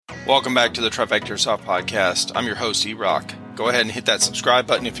Welcome back to the Trifecta Airsoft Podcast. I'm your host, E-Rock. Go ahead and hit that subscribe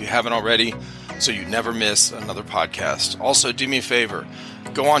button if you haven't already so you never miss another podcast. Also, do me a favor.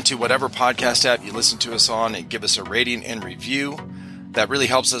 Go on to whatever podcast app you listen to us on and give us a rating and review. That really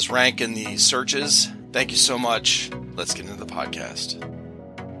helps us rank in the searches. Thank you so much. Let's get into the podcast.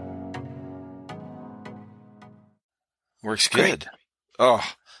 Works good. Oh,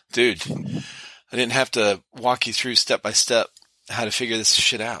 dude. I didn't have to walk you through step by step how to figure this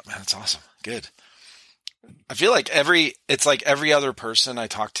shit out, man. It's awesome. Good. I feel like it's like every other person I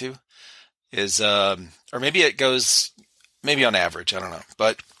talk to is, or maybe it goes, maybe on average, I don't know.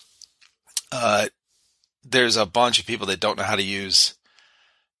 But, there's a bunch of people that don't know how to use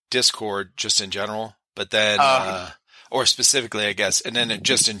Discord just in general, but then, or specifically, I guess. And then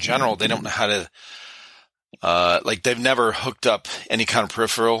just in general, they don't know how to, like they've never hooked up any kind of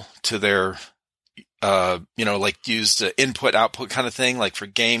peripheral to their, like used the input output kind of thing, like for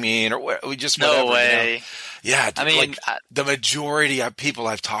gaming or we just whatever. No way. You know? Yeah. I mean, like the majority of people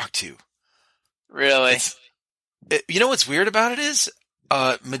I've talked to. Really? You know what's weird about it is,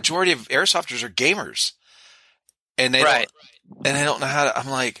 majority of airsofters are gamers and they don't know how to, I'm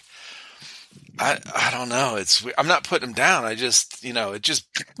like, I don't know. I'm not putting them down. I just, it's just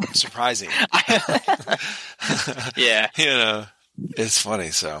surprising. Yeah. It's funny.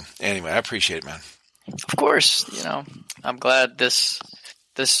 So anyway, I appreciate it, man. Of course, I'm glad this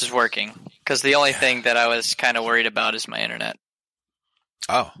is working because the only thing that I was kind of worried about is my internet.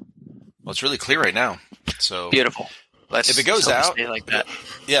 Oh, well, it's really clear right now. So beautiful. If it goes out like that.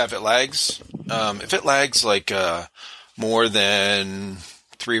 Yeah. If it lags like, more than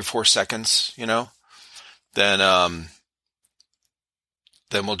 3 or 4 seconds, then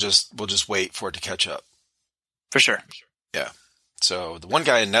we'll just wait for it to catch up. For sure. Yeah. So the one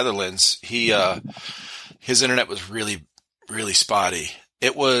guy in Netherlands, his internet was really, really spotty.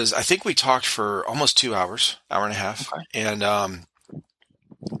 It was, I think we talked for almost 2 hours, hour and a half. Okay. And,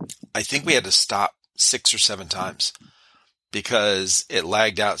 I think we had to stop 6 or 7 times because it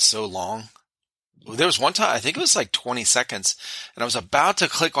lagged out so long. There was one time, I think it was like 20 seconds and I was about to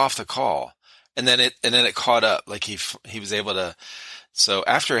click off the call and then it caught up. Like he was able to, so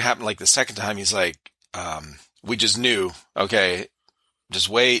after it happened like the second time, he's like, we just knew, okay, just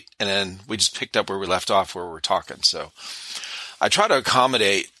wait. And then we just picked up where we left off where we're talking. So I try to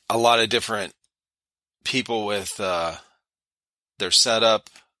accommodate a lot of different people with, their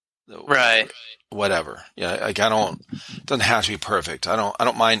setup. Right. Whatever. Yeah. Like it doesn't have to be perfect. I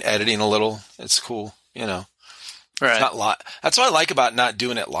don't mind editing a little. It's cool. Right. It's not that's what I like about not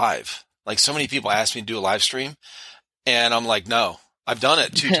doing it live. Like so many people ask me to do a live stream and I'm like, no, I've done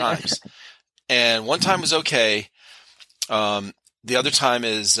it 2 times. And one time was okay. The other time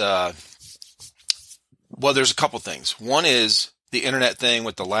is, there's a couple things. One is the internet thing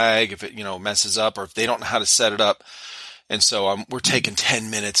with the lag, if it, messes up or if they don't know how to set it up. And so we're taking 10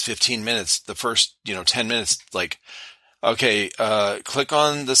 minutes, 15 minutes, the first, 10 minutes, like, okay, click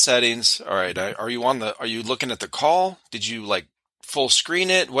on the settings. All right. Are you looking at the call? Did you like full screen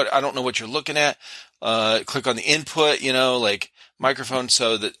it? I don't know what you're looking at. Click on the input, like microphone.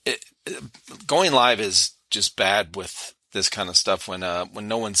 So that going live is just bad with this kind of stuff when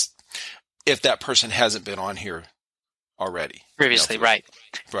no one's, if that person hasn't been on here already. Previously, right.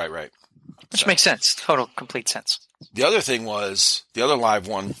 Right. Which makes sense. Total, complete sense. The other thing was the other live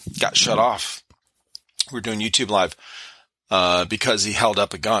one got shut off. We're doing YouTube live, because he held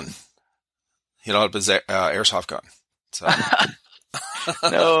up a gun. He held up his airsoft gun. So.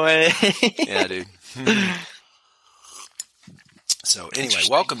 No way. Yeah, dude. So anyway,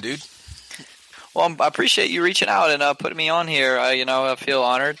 welcome, dude. Well, I appreciate you reaching out and putting me on here. I feel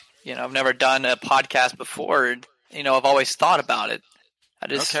honored. I've never done a podcast before. I've always thought about it. I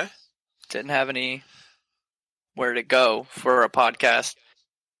just didn't have anywhere to go for a podcast.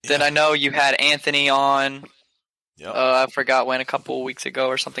 Yeah. Then I know you had Anthony on. Yep. I forgot when, a couple of weeks ago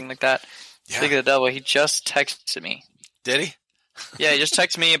or something like that. Yeah. Speaking of the devil, he just texted me. Did he? Yeah, he just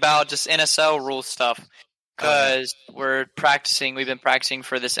texted me about just NSL rule stuff. Because we're practicing. We've been practicing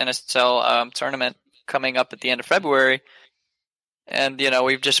for this NSL tournament coming up at the end of February. And,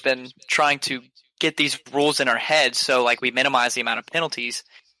 we've just been trying to get these rules in our heads so, like, we minimize the amount of penalties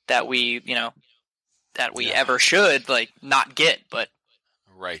that we ever should, like, not get. But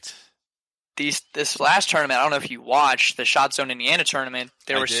right. This last tournament, I don't know if you watched the Shot Zone Indiana tournament.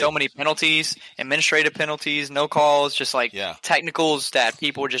 There were so many penalties, administrative penalties, no calls, just like technicals that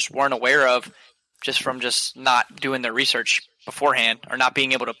people just weren't aware of. Just from just not doing their research beforehand or not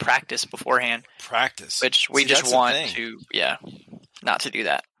being able to practice beforehand. Which we just want to, not to do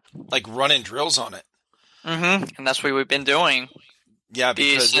that. Like running drills on it. Mm-hmm. And that's what we've been doing. Yeah,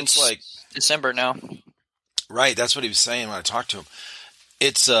 because it's like December now. Right, that's what he was saying when I talked to him.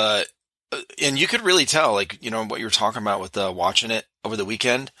 It's and you could really tell, like, what you were talking about with watching it over the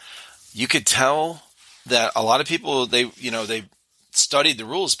weekend. You could tell that a lot of people, they studied the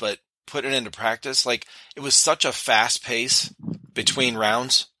rules, but put it into practice. Like, it was such a fast pace between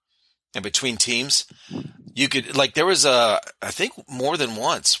rounds and between teams. You could, like, there was I think more than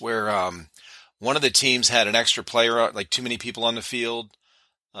once where one of the teams had an extra player, like too many people on the field.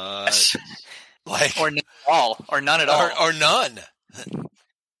 Like, or none at all. Or none.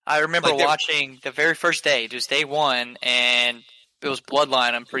 I remember watching the very first day. It was day one, and it was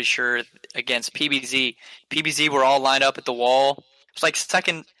Bloodline, I'm pretty sure, against PBZ. PBZ were all lined up at the wall. It was like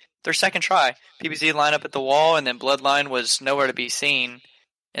their second try. PBZ lined up at the wall, and then Bloodline was nowhere to be seen.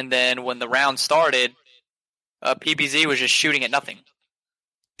 And then when the round started, PBZ was just shooting at nothing.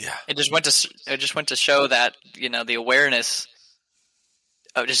 Yeah. It just went to show that, the awareness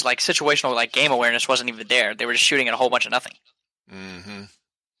of just like situational, like game awareness wasn't even there. They were just shooting at a whole bunch of nothing. Mm-hmm.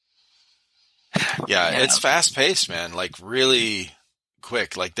 Yeah, it's fast paced, man. Like, really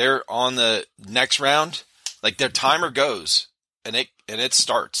quick. Like, they're on the next round. Like, their timer goes and it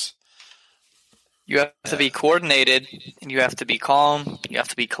starts. You have to be coordinated, and you have to be calm. You have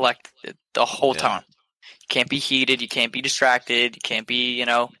to be collected the whole time. You can't be heated. You can't be distracted. You can't be,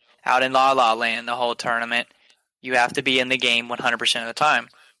 out in la la land the whole tournament. You have to be in the game 100% of the time,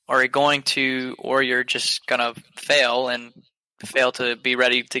 or you're just gonna fail to be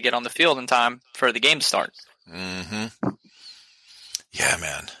ready to get on the field in time for the game to start. Mm-hmm. Yeah,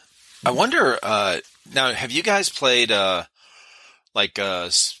 man. I wonder. Now, have you guys played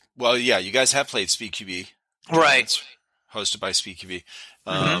well, yeah, you guys have played SpeedQB, right? Hosted by SpeedQB.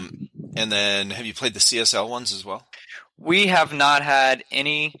 And then have you played the CSL ones as well? We have not had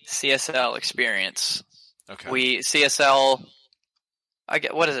any CSL experience. Okay. CSL.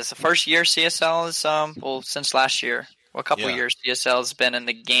 What is this? The first year CSL is since last year. Well, a couple of years CSL has been in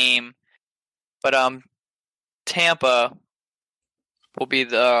the game, but Tampa will be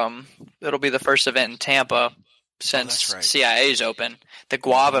it'll be the first event in Tampa since CIA's open. The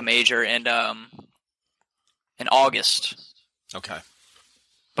Guava Major in August. Okay.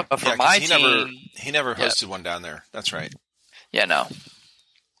 But for my team, he never hosted one down there. That's right. Yeah, no.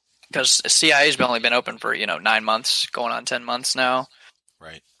 Because CIA's only been open for 9 months, going on 10 months now.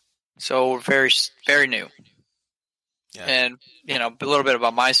 Right. So we're very, very new. Yeah. And a little bit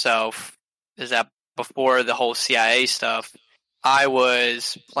about myself is that before the whole CIA stuff, I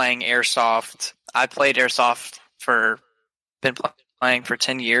was playing airsoft. I played airsoft been playing for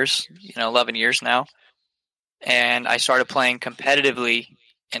 10 years, 11 years now. And I started playing competitively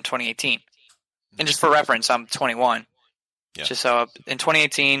in 2018. And just for reference, I'm 21. Yeah. Just so in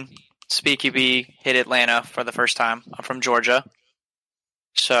 2018, SpeedQB hit Atlanta for the first time. I'm from Georgia.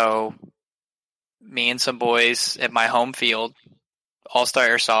 So me and some boys at my home field, All-Star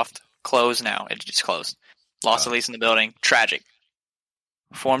Airsoft, closed now. It just closed. Lost the lease in the building. Tragic.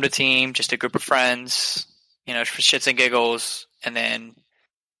 Formed a team, just a group of friends, for shits and giggles. And then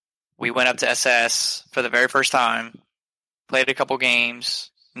we went up to SS for the very first time, played a couple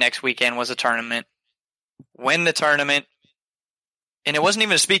games. Next weekend was a tournament. Win the tournament. And it wasn't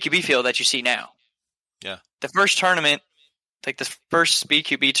even a SpeedQB field that you see now. Yeah. The first tournament, like the first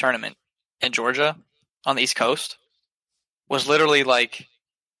SpeedQB tournament in Georgia on the East Coast, was literally like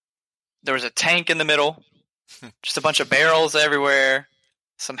there was a tank in the middle, just a bunch of barrels everywhere,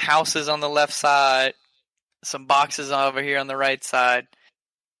 some houses on the left side, some boxes over here on the right side.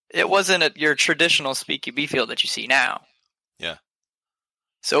 It wasn't your traditional SpeedQB field that you see now. Yeah.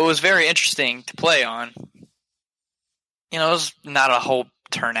 So it was very interesting to play on. It was not a whole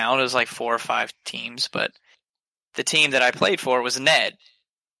turnout. It was like 4 or 5 teams, but the team that I played for was Ned.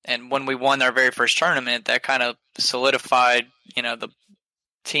 And when we won our very first tournament, that kind of solidified, the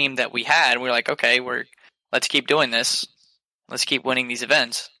team that we had. We were like, okay, let's keep doing this. Let's keep winning these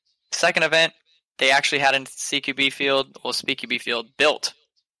events. Second event, they actually had a SpeedQB field built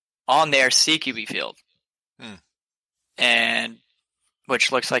on their CQB field. And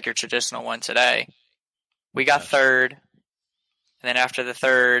which looks like your traditional one today. We got third. And then after the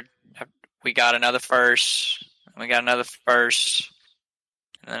third, we got another first. And we got another first.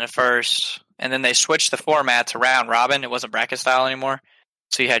 And then a first. And then they switched the format to round robin. It wasn't bracket style anymore.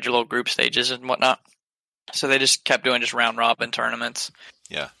 So you had your little group stages and whatnot. So they just kept doing just round robin tournaments.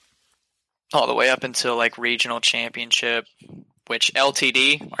 Yeah. All the way up until like regional championship, which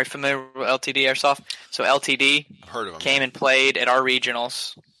LTD, are you familiar with LTD Airsoft? So LTD heard of them, came and played at our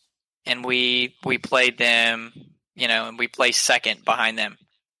regionals. And we played them, and we placed second behind them.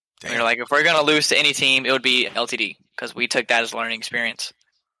 We were like, if we're going to lose to any team, it would be LTD because we took that as a learning experience.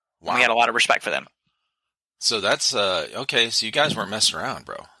 Wow. We had a lot of respect for them. So that's okay. So you guys weren't messing around,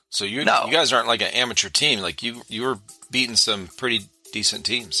 bro. So you guys aren't like an amateur team. Like you were beating some pretty decent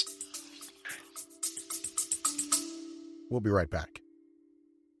teams. We'll be right back.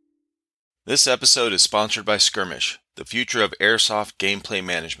 This episode is sponsored by Skirmish, the future of airsoft gameplay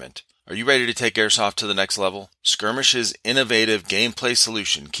management. Are you ready to take airsoft to the next level? Skirmish's innovative gameplay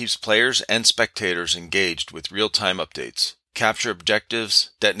solution keeps players and spectators engaged with real-time updates. Capture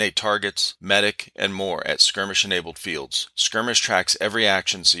objectives, detonate targets, medic, and more at Skirmish-enabled fields. Skirmish tracks every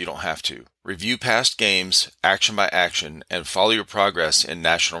action so you don't have to. Review past games, action by action, and follow your progress in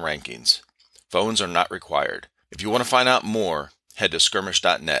national rankings. Phones are not required. If you want to find out more, head to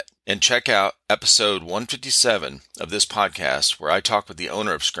skirmish.net and check out episode 157 of this podcast where I talk with the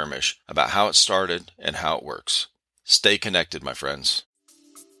owner of Skirmish about how it started and how it works. Stay connected, my friends.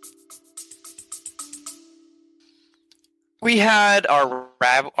 We had our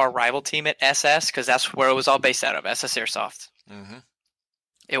rival team at SS because that's where it was all based out of, SS Airsoft. Mm-hmm.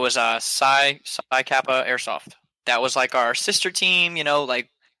 It was Psi Kappa Airsoft. That was like our sister team, like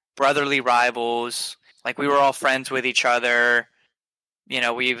brotherly rivals. Like we were all friends with each other.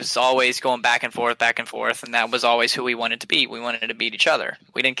 We was always going back and forth, and that was always who we wanted to beat. We wanted to beat each other.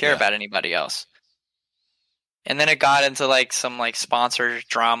 We didn't care about anybody else. And then it got into like some like sponsor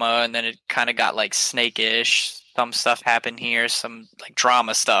drama, and then it kind of got like snake-ish. Some stuff happened here, some like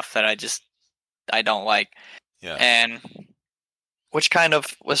drama stuff that I don't like. Yeah. And which kind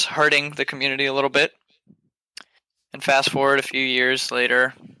of was hurting the community a little bit. And fast forward a few years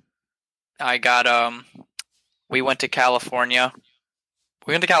later, we went to California.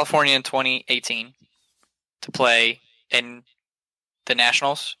 We went to California in 2018 to play in the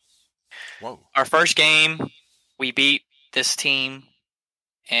Nationals. Whoa. Our first game, we beat this team,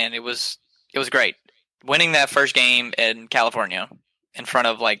 and it was great. Winning that first game in California in front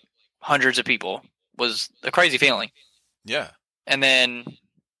of like hundreds of people was a crazy feeling. Yeah. And then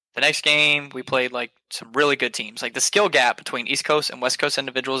the next game, we played like some really good teams. Like the skill gap between East Coast and West Coast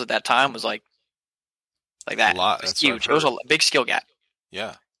individuals at that time was like that. A lot. It was huge. It was a big skill gap.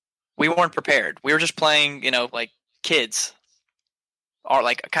 Yeah. We weren't prepared. We were just playing, like kids, or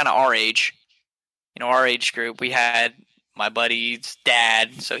like kind of our age. Our age group. We had my buddy's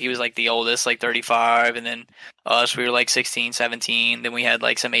dad, so he was like the oldest, like 35, and then us, we were like 16, 17. Then we had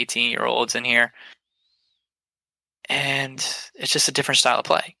like some 18-year-olds in here. And it's just a different style of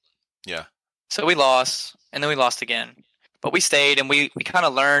play. Yeah. So we lost, and then we lost again. But we stayed, and we kind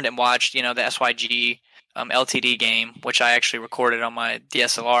of learned and watched, the SYG LTD game, which I actually recorded on my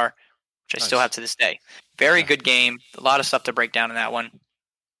DSLR, which I still have to this day. Very good game. A lot of stuff to break down in that one.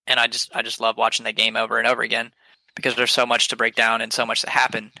 And I just love watching that game over and over again because there's so much to break down and so much that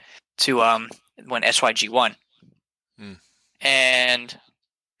happened to when SYG won. Mm. And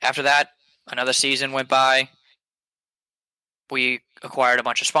after that, another season went by. We acquired a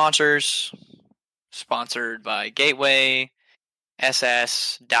bunch of sponsors, sponsored by Gateway,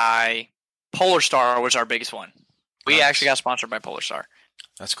 SS, Dye. Polar Star was our biggest one. We actually got sponsored by Polar Star.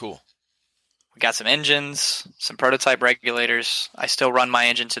 That's cool. We got some engines, some prototype regulators. I still run my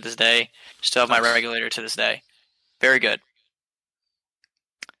engine to this day. Still have my regulator to this day. Very good.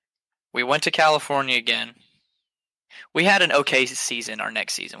 We went to California again. We had an okay season our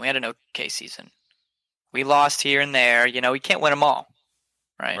next season. We had an okay season. We lost here and there. We can't win them all.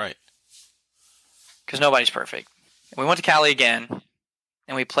 Right? Right. Because nobody's perfect. And we went to Cali again,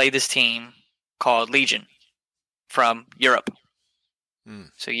 and we played this team called Legion from Europe.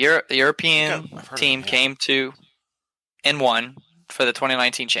 So the European team came to and won for the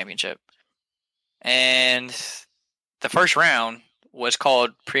 2019 championship. And the first round was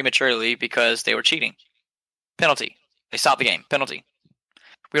called prematurely because they were cheating. Penalty. They stopped the game. Penalty.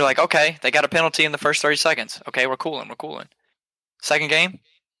 We were like, okay, they got a penalty in the first 30 seconds. Okay, we're cooling. Second game,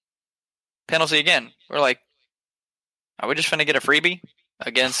 penalty again. We're like, are we just finna get a freebie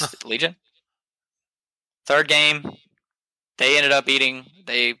against Legion? Third game, they ended up eating.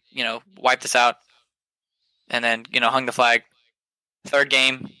 They, wiped us out and then, hung the flag. Third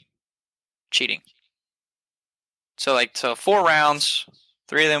game, cheating. So 4 rounds,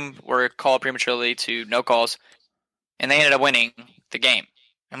 3 of them were called prematurely to no calls, and they ended up winning the game.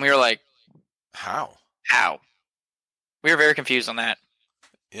 And we were like, How? We were very confused on that.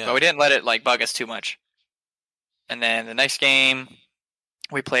 Yeah. But we didn't let it bug us too much. And then the next game,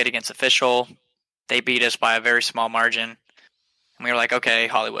 we played against Official. They beat us by a very small margin. And we were like, okay,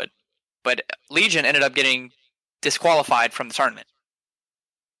 Hollywood. But Legion ended up getting disqualified from the tournament.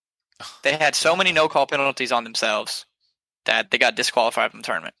 They had so many no-call penalties on themselves that they got disqualified from the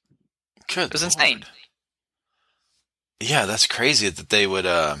tournament. Good it was insane. Lord. Yeah, that's crazy that they would,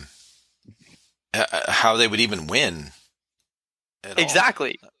 how they would even win at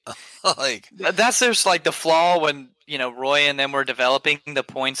exactly. all. Like, that's just like the flaw when, Roy and them were developing the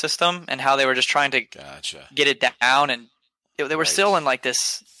point system and how they were just trying to get it down. And they were still in like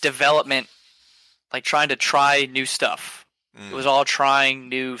this development, like trying to try new stuff. It was all trying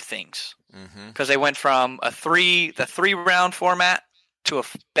new things. Because they went from the 3-round format to a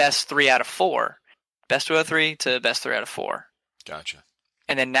best 3 out of 4. Best 2 out of 3 to best 3 out of 4. Gotcha.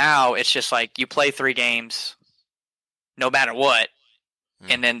 And then now it's just like you play 3 games no matter what,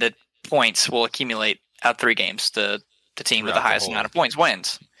 and then the points will accumulate out 3 games. The team with the highest amount of points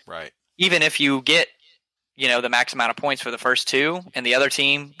wins. Right. Even if you get, the max amount of points for the first 2 and the other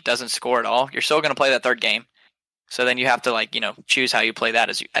team doesn't score at all, you're still going to play that 3rd game. So then you have to choose how you play that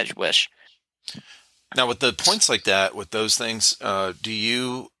as you wish. Now with the points like that, with those things, do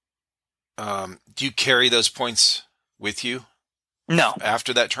you carry those points with you? No.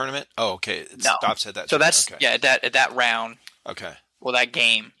 After that tournament? Oh, okay. It stops at that. So that's at that round. Okay. Well, that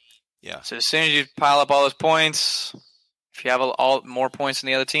game. Yeah. So as soon as you pile up all those points, if you have all more points than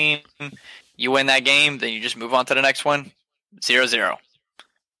the other team, you win that game. Then you just move on to the next one. 0-0.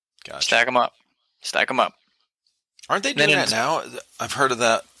 Gotcha. Stack them up. Aren't they doing that now? I've heard of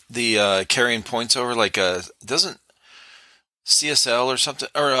that. The carrying points over, like doesn't CSL or something,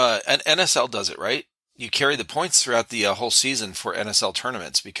 or an NSL does it, right? You carry the points throughout the whole season for NSL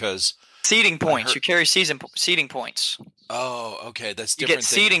tournaments because seeding points. You carry seeding points. Oh, okay, that's you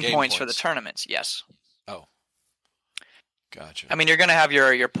different. You get seeding points for the tournaments. Yes. Oh, gotcha. I mean, you're going to have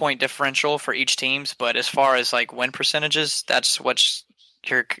your point differential for each teams, but as far as like win percentages, that's what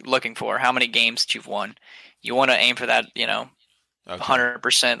you're looking for. How many games that you've won. You want to aim for that,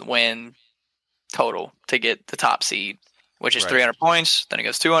 100% win total to get the top seed, which is 300 points. Then it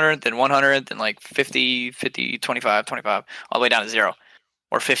goes 200, then 100, then like 50, 25, all the way down to 0,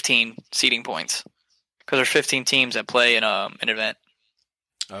 or 15 seeding points. Because there's 15 teams that play in an event.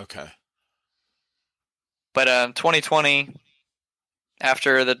 Okay. But 2020,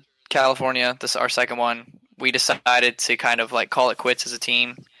 after the California, our second one, we decided to kind of like call it quits as a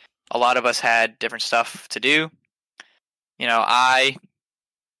team. A lot of us had different stuff to do. I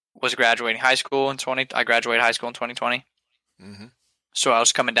was graduating high school I graduated high school in 2020. Mm-hmm. So I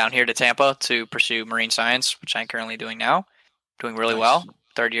was coming down here to Tampa to pursue marine science, which I'm currently doing now. Doing really well.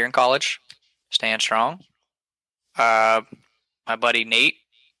 3rd year in college. Staying strong. My buddy Nate,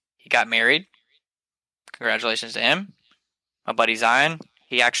 he got married. Congratulations to him. My buddy Zion,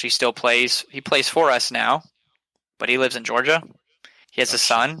 he actually still plays. He plays for us now, but he lives in Georgia. He has a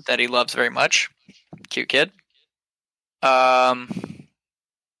son that he loves very much. Cute kid. And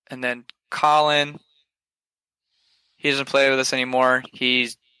then Colin, he doesn't play with us anymore.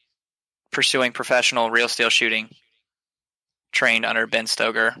 He's pursuing professional reel steel shooting, trained under Ben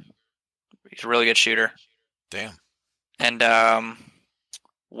Stoger. He's a really good shooter. Damn. And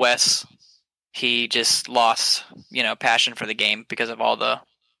Wes, he just lost, passion for the game because of all the,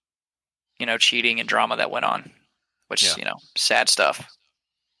 cheating and drama that went on, which is, sad stuff.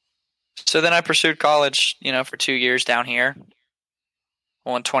 So then I pursued college, for 2 years down here.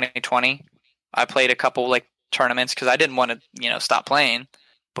 Well, in 2020, I played a couple tournaments because I didn't want to, stop playing.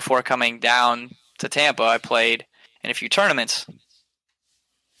 Before coming down to Tampa, I played in a few tournaments.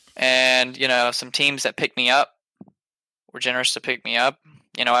 And, some teams that picked me up were generous to pick me up.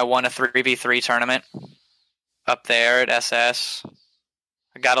 I won a 3v3 tournament up there at SS.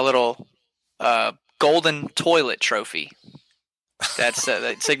 I got a little golden toilet trophy. That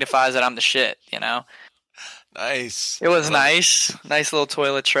signifies that I'm the shit, Nice. It was nice little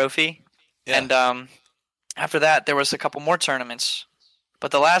toilet trophy. Yeah. And after that, there was a couple more tournaments.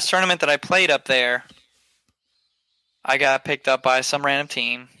 But the last tournament that I played up there, I got picked up by some random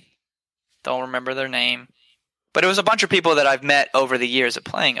team. Don't remember their name. But it was a bunch of people that I've met over the years of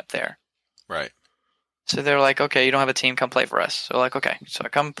playing up there. Right. So they're like, okay, you don't have a team, come play for us. So okay. So I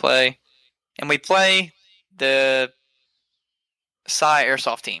come play. And we play the Psy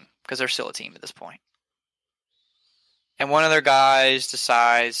Airsoft team, because they're still a team at this point. And one of their guys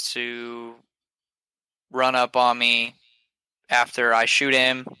decides to run up on me after I shoot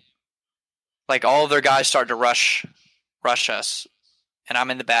him. Like, all of their guys start to rush us. And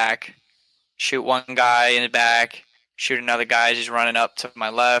I'm in the back. Shoot one guy in the back. Shoot another guy as he's running up to my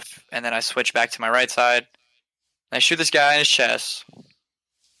left. And then I switch back to my right side. And I shoot this guy in his chest.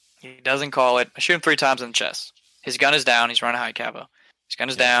 He doesn't call it. I shoot him 3 times in the chest. His gun is down. He's running high cabo. His gun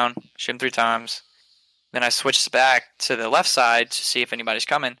is down. Shoot him 3 times. Then I switch back to the left side to see if anybody's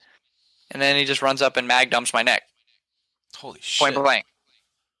coming. And then he just runs up and mag dumps my neck. Holy shit. Point blank.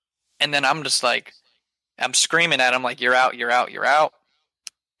 And then I'm just like, I'm screaming at him like, "You're out! You're out! You're out!"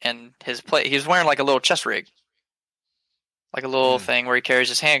 And he was wearing like a little chest rig, like a little thing where he carries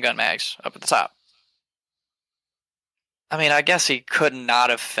his handgun mags up at the top. I mean, I guess he could not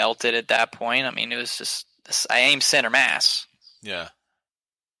have felt it at that point. I mean, it was just I aimed center mass. Yeah.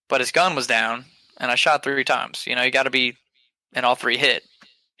 But his gun was down, and I shot 3 times. You know, you got to be, and all 3 hit.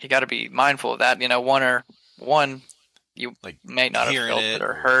 You got to be mindful of that. You know, one, you like may not have felt it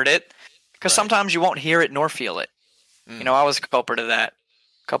or heard it, because sometimes you won't hear it nor feel it. You know, I was a culprit of that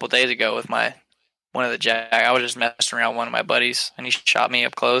a couple days ago with one of the Jag. I was just messing around with one of my buddies, and he shot me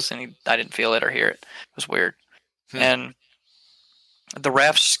up close, and I didn't feel it or hear it. It was weird. And the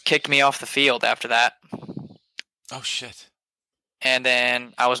refs kicked me off the field after that. Oh, shit. And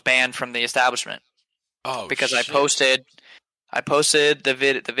then I was banned from the establishment. Oh, because shit. I posted the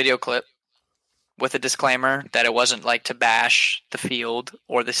video clip with a disclaimer that it wasn't like to bash the field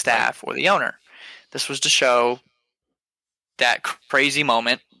or the staff or the owner. This was to show that crazy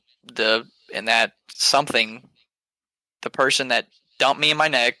moment, the person that dumped me in my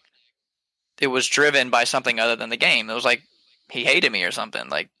neck, it was driven by something other than the game. It was like he hated me or something.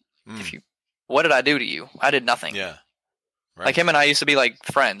 Like, what did I do to you? I did nothing. Yeah. Right. Like him and I used to be like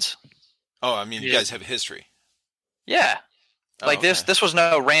friends. Oh, I mean, you guys have a history. Yeah. Like this was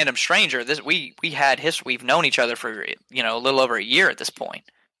no random stranger. We had history. We've known each other for, you know, a little over a year at this point.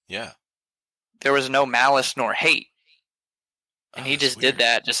 Yeah. There was no malice nor hate. And he just did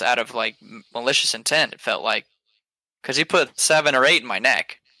that just out of like malicious intent, it felt like. Because he put 7 or 8 in my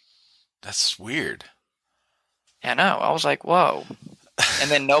neck. That's weird. Yeah, I know. I was like, whoa. And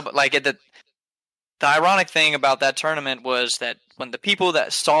then the ironic thing about that tournament was that when the people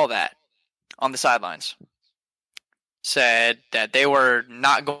that saw that on the sidelines said that they were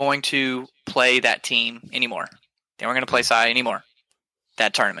not going to play that team anymore. They weren't going to play Psy anymore,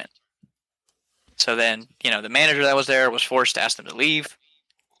 that tournament. So then, you know, the manager that was there was forced to ask them to leave.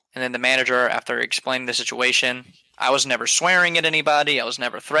 And then the manager, after explaining the situation, I was never swearing at anybody. I was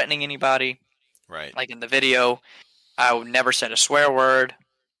never threatening anybody. Right. Like in the video, I never said a swear word.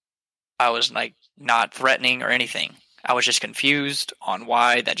 I was like not threatening or anything. I was just confused on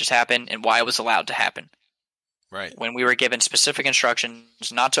why that just happened and why it was allowed to happen. Right. When we were given specific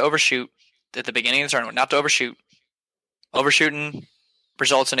instructions not to overshoot at the beginning of the tournament, not to overshoot. Overshooting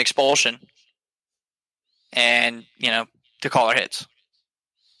results in expulsion. And, you know, to call our hits.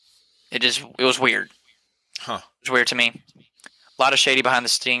 It was weird. Huh. It was weird to me. A lot of shady behind the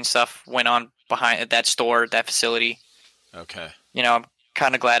scenes stuff went on behind that store, that facility. Okay. You know, I'm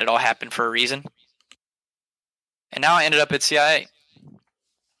kind of glad it all happened for a reason. And now I ended up at CIA.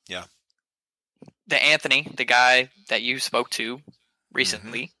 Yeah. The Anthony, the guy that you spoke to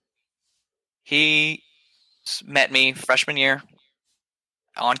recently, he met me freshman year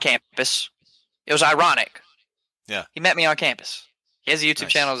on campus. It was ironic. Yeah. He met me on campus. He has a YouTube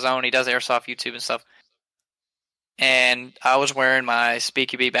channel of his own. He does airsoft YouTube and stuff. And I was wearing my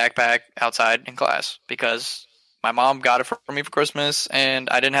Speaky Bee backpack outside in class because my mom got it for me for Christmas and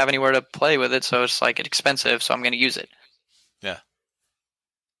I didn't have anywhere to play with it, so it's like it's expensive, so I'm going to use it. Yeah.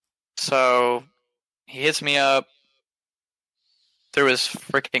 So he hits me up through his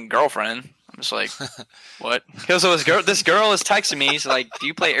freaking girlfriend. I'm just like, what? Because this girl is texting me. She's like, do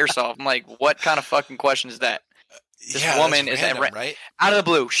you play airsoft? I'm like, what kind of fucking question is that? This woman is random, right? Out of the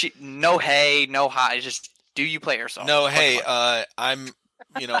blue. No hey, no hi. Just, do you play airsoft? No, hey, I'm,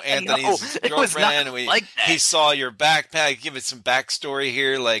 you know, Anthony's girlfriend. He saw your backpack. Give it some backstory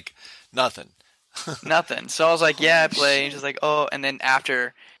here. Like, nothing. Nothing. So I was like, yeah, I play. And she's like, oh. And then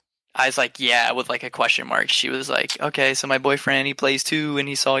after, I was like, yeah, with like a question mark. She was like, okay, so my boyfriend, he plays too, and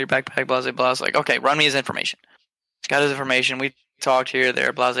he saw your backpack, blah, blah, blah. I was like, okay, run me his information. Got his information. We talked here,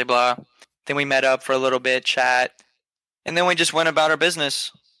 there, blah, blah, blah. Then we met up for a little bit, chat. And then we just went about our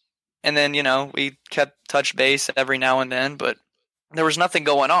business. And then, you know, we kept touch base every now and then, but there was nothing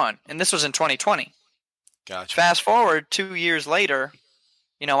going on. And this was in 2020. Gotcha. Fast forward 2 years later,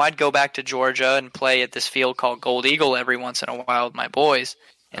 you know, I'd go back to Georgia and play at this field called Gold Eagle every once in a while with my boys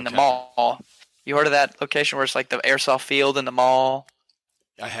in the mall. You heard of that location where it's like the airsoft field in the mall?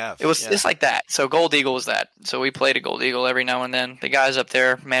 I have. It's like that. So Gold Eagle was that. So we played at Gold Eagle every now and then. The guys up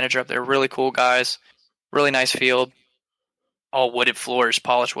there, manager up there, really cool guys. Really nice field. All wooded floors,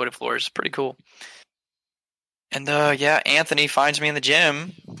 polished wooded floors. Pretty cool. And Anthony finds me in the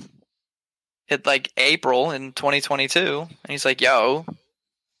gym at like April in 2022. And he's like, yo,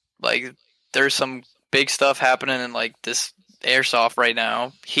 like there's some big stuff happening in like this airsoft right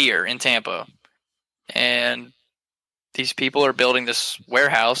now here in Tampa. And these people are building this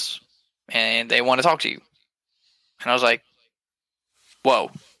warehouse and they want to talk to you. And I was like,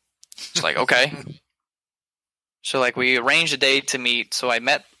 whoa. It's like, okay. So like we arranged a date to meet. So I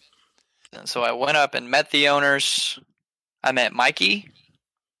went up and met the owners. I met Mikey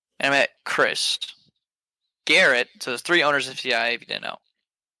and I met Chris. Garrett, so there's 3 owners of CIA if you didn't know.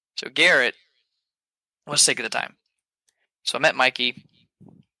 So Garrett was sick at the time. So I met Mikey.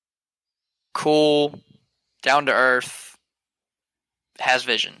 Cool, down to earth, has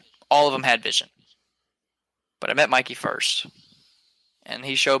vision. All of them had vision. But I met Mikey first. And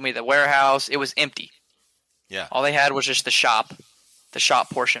he showed me the warehouse. It was empty. Yeah. All they had was just the shop. The shop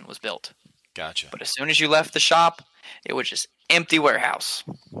portion was built. Gotcha. But as soon as you left the shop, it was just empty warehouse.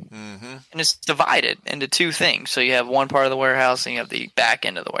 Mm-hmm. And it's divided into 2 things. So you have one part of the warehouse and you have the back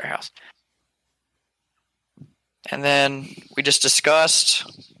end of the warehouse. And then we just discussed,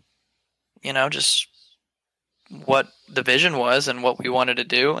 just what the vision was and what we wanted to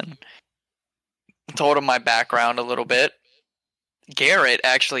do, and told him my background a little bit. Garrett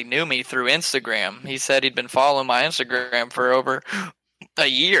actually knew me through Instagram. He said he'd been following my Instagram for over a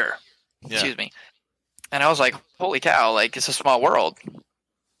year. Yeah. Excuse me. And I was like, holy cow, like, it's a small world.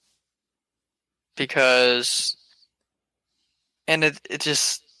 Because, and it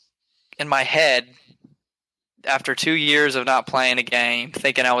just, in my head, after 2 years of not playing a game,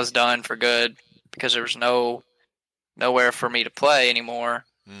 thinking I was done for good, because there was nowhere for me to play anymore,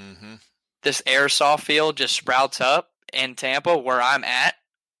 this airsoft field just sprouts up in Tampa where I'm at.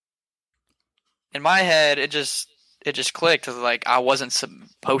 In my head, it just clicked. It was like I wasn't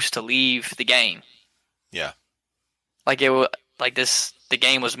supposed to leave the game. Yeah. Like the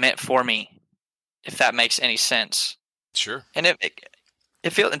game was meant for me, if that makes any sense. Sure. And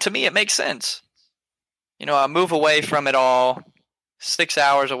and to me it makes sense. I move away from it all, 6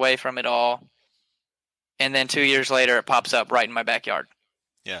 hours away from it all, and then 2 years later it pops up right in my backyard.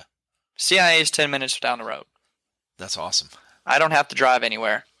 Yeah. CIA is 10 minutes down the road. That's awesome. I don't have to drive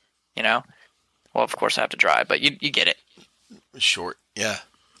anywhere, Well, of course I have to drive, but you get it. Short, yeah.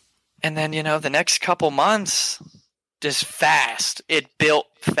 And then, the next couple months, just fast. It built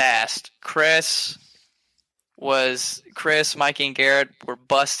fast. Chris, Mikey, and Garrett were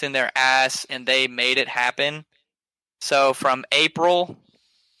busting their ass, and they made it happen. So from April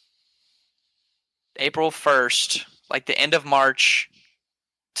 1st, like the end of March,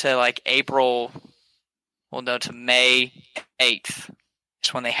 to like to May 8th,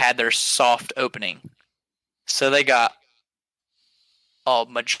 is when they had their soft opening. So they got a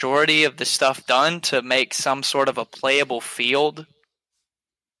majority of the stuff done to make some sort of a playable field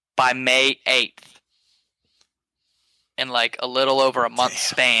by May 8th. In like a little over a month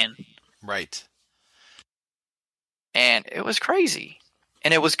span. Right. And it was crazy.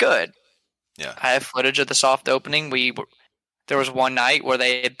 And it was good. Yeah. I have footage of the soft opening. There was one night where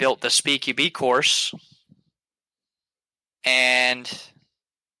they had built the SpeakyB course. And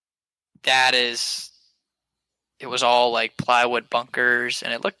it was all like plywood bunkers,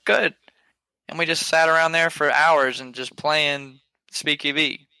 and it looked good. And we just sat around there for hours and just playing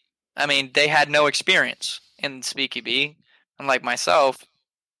SpeakyB. I mean, they had no experience in SpeakyB, unlike myself,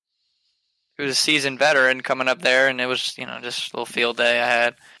 who was a seasoned veteran coming up there, and it was, just a little field day I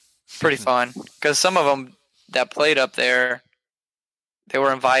had. Pretty fun. Because some of them that played up there, they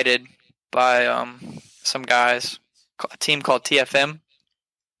were invited by some guys, a team called TFM.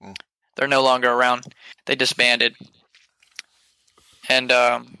 They're no longer around. They disbanded. And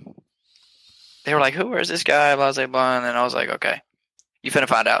they were like, who is this guy? Blah, blah, blah. And then I was like, okay, you finna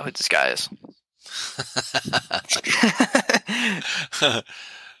find out who this guy is.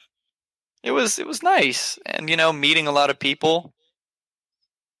 It was nice. And, meeting a lot of people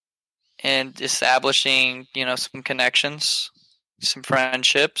and establishing, some connections, some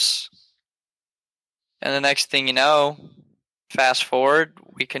friendships. And the next thing you know, fast forward,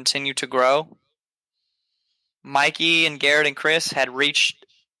 we continue to grow. Mikey and Garrett and Chris had reached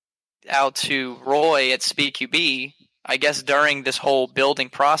out to Roy at SpeakyB, I guess during this whole building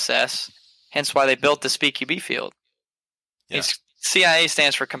process, hence why they built the SpeakyB field. Yeah. CIA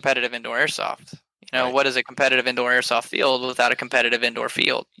stands for Competitive Indoor Airsoft. Right. What is a competitive indoor airsoft field without a competitive indoor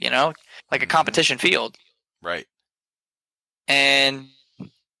field? Like a competition field. Right. And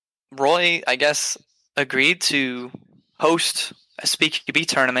Roy, I guess, agreed to host a SpeakyB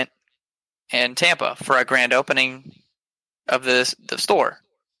tournament in Tampa for a grand opening of the store.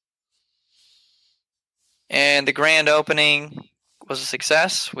 And the grand opening was a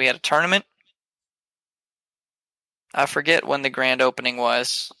success. We had a tournament. I forget when the grand opening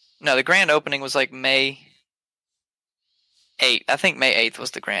was. No, the grand opening was like May 8th. I think May 8th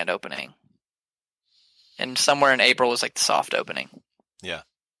was the grand opening. And somewhere in April was like the soft opening. Yeah.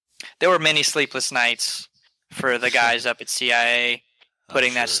 There were many sleepless nights for the guys up at CIA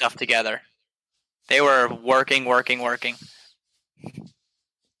putting that stuff together. They were working.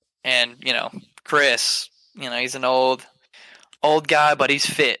 And, Chris, he's an old guy, but he's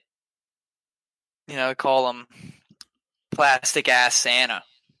fit. Call him Plastic Ass Santa.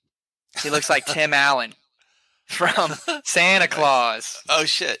 He looks like Tim Allen from Santa Claus. Oh,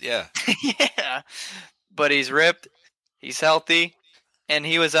 shit, yeah. Yeah. But he's ripped. He's healthy. And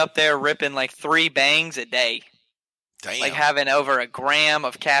he was up there ripping like 3 bangs a day. Damn. Like having over a gram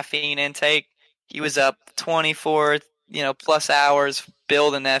of caffeine intake. He was up 24, plus hours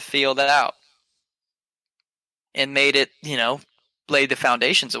building that field out. And made it, laid the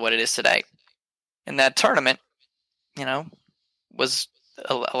foundations of what it is today. And that tournament, was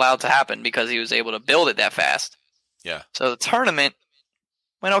allowed to happen because he was able to build it that fast. Yeah. So the tournament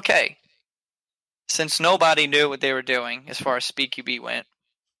went okay. Since nobody knew what they were doing as far as SpeedQB went,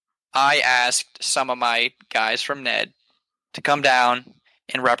 I asked some of my guys from Ned to come down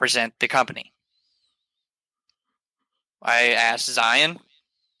and represent the company. I asked Zion,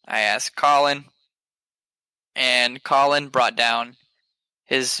 I asked Colin, and Colin brought down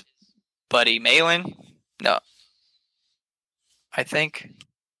his buddy Malin. No. I think.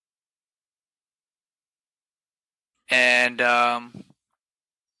 And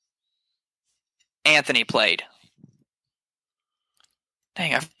Anthony played.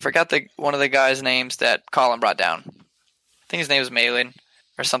 Dang, I forgot one of the guys' names that Colin brought down. I think his name was Malin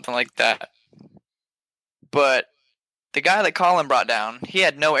or something like that. But the guy that Colin brought down, he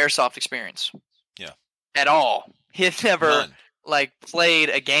had no airsoft experience. Yeah. At all. He had never None. Played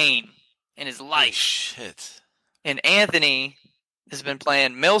a game in his life. Oh, shit. And Anthony has been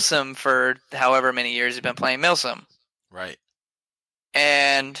playing Milsim for however many years he's been playing Milsim. Right.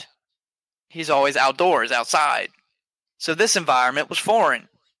 And he's always outdoors, outside. So this environment was foreign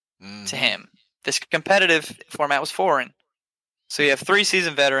to him. This competitive format was foreign. So you have 3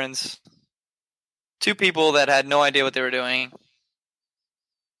 seasoned veterans, 2 people that had no idea what they were doing,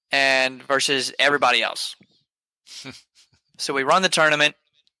 and versus everybody else. So we run the tournament.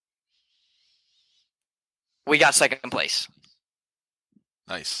 We got second place.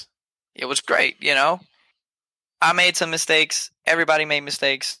 Nice. It was great, I made some mistakes. Everybody made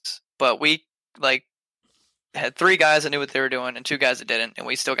mistakes. But we, had 3 guys that knew what they were doing and 2 guys that didn't, and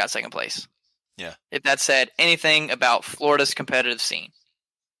we still got second place. Yeah. If that said anything about Florida's competitive scene.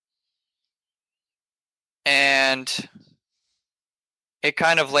 And it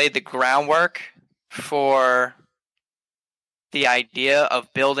kind of laid the groundwork for the idea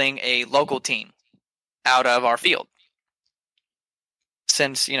of building a local team out of our field.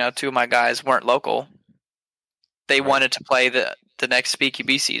 Since, 2 of my guys weren't local, they wanted to play the next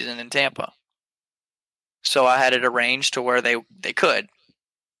SpeedQB season in Tampa. So I had it arranged to where they could,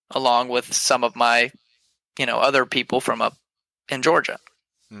 along with some of my, other people from up in Georgia.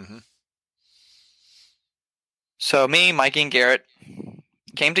 Mm-hmm. So me, Mikey, and Garrett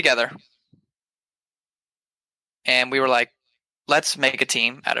came together, and we were like, let's make a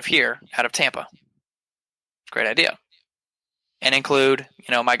team out of here, out of Tampa. Great idea. And include,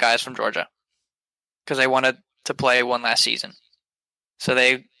 my guys from Georgia. Because they wanted to play one last season. So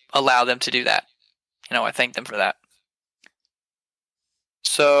they allowed them to do that. I thank them for that.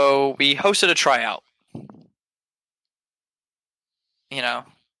 So we hosted a tryout.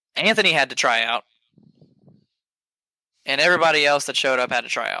 Anthony had to try out. And everybody else that showed up had to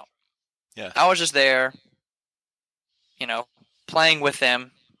try out. Yeah. I was just there, playing with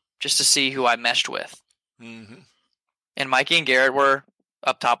them just to see who I meshed with. Mm-hmm. And Mikey and Garrett were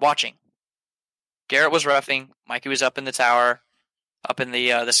up top watching. Garrett was roughing. Mikey was up in the tower, up in the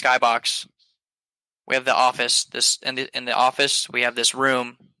skybox. We have the office. In the office, we have this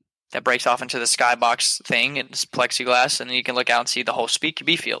room that breaks off into the skybox thing, and it's plexiglass, and then you can look out and see the whole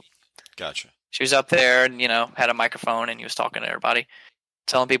SpeedQB field. Gotcha. She was up there and, had a microphone, and he was talking to everybody,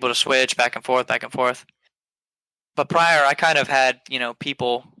 telling people to switch back and forth, back and forth. But prior, I kind of had,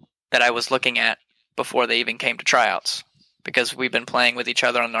 people that I was looking at before they even came to tryouts, because we've been playing with each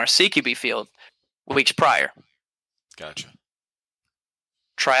other on our CQB field weeks prior. Gotcha.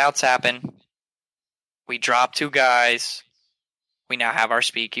 Tryouts happen. We drop 2 guys. We now have our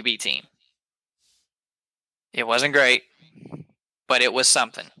SpeedQB team. It wasn't great, but it was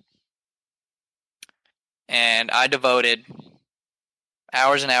something. And I devoted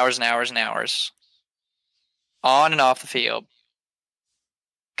hours and hours and hours and hours on and off the field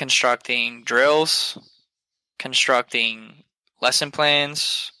constructing drills, constructing lesson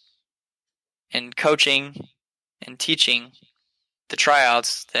plans, and coaching and teaching the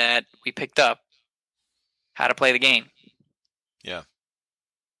tryouts that we picked up how to play the game. Yeah.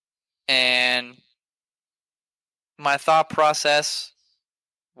 And my thought process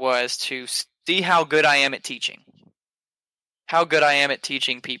was to see how good I am at teaching. How good I am at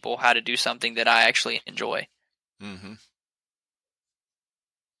teaching people how to do something that I actually enjoy. Mm-hmm.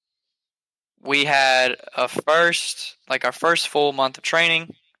 We had our first full month of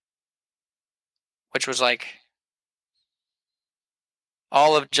training, which was like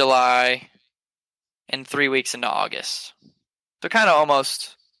all of July and 3 weeks into August. So kind of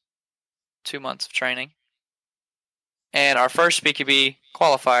almost 2 months of training. And our first SpeakyB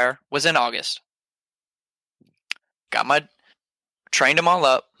qualifier was in August. Trained them all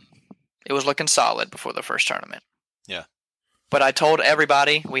up. It was looking solid before the first tournament. Yeah. But I told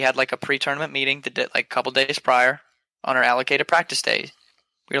everybody, we had like a pre-tournament meeting that did like a couple days prior on our allocated practice days.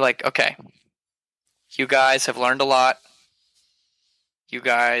 We were like, okay, you guys have learned a lot. You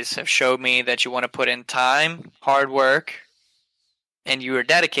guys have showed me that you want to put in time, hard work, and you are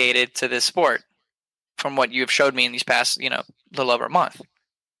dedicated to this sport from what you have showed me in these past, little over a month.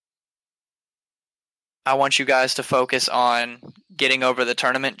 I want you guys to focus on getting over the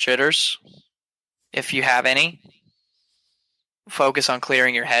tournament jitters, if you have any. Focus on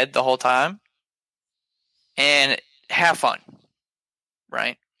clearing your head the whole time. And have fun,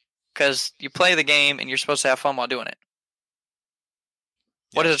 right? Because you play the game and you're supposed to have fun while doing it.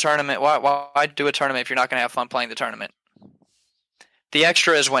 Yeah. What is a tournament? Why do a tournament if you're not going to have fun playing the tournament? The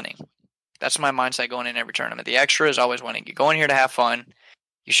extra is winning. That's my mindset going in every tournament. The extra is always winning. You go in here to have fun.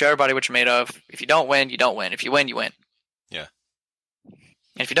 You show everybody what you're made of. If you don't win, you don't win. If you win, you win. Yeah. And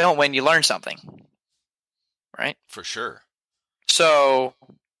if you don't win, you learn something. Right? For sure. So,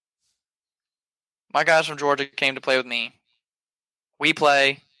 my guys from Georgia came to play with me. We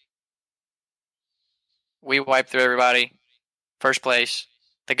play. We wipe through everybody. First place.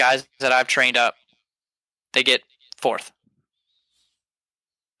 The guys that I've trained up, they get 4th.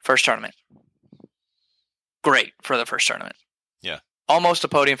 First tournament. Great for the first tournament. Yeah. Almost a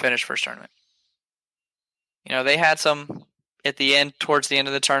podium finish first tournament. They had some at the end, towards the end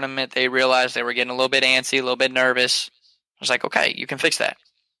of the tournament, they realized they were getting a little bit antsy, a little bit nervous. I was like, okay, you can fix that.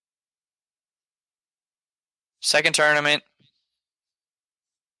 Second tournament,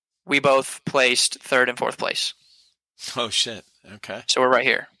 we both placed 3rd and 4th place. Oh, shit. Okay. So we're right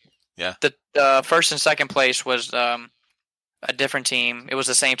here. Yeah. The first and second place was a different team. It was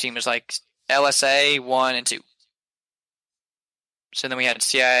the same team as like LSA 1 and 2. So then we had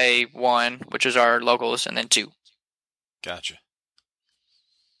CIA 1, which is our locals, and then 2. Gotcha.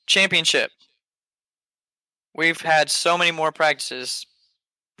 Championship. We've had so many more practices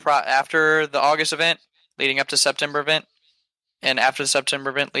after the August event, leading up to September event, and after the September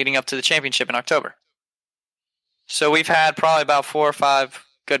event, leading up to the championship in October. So we've had probably about 4 or 5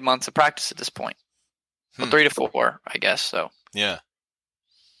 good months of practice at this point. Well, 3 to 4, I guess. So yeah,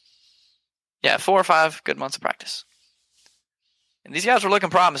 4 or 5 good months of practice. And these guys were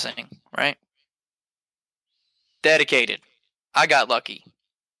looking promising, right? Dedicated. I got lucky.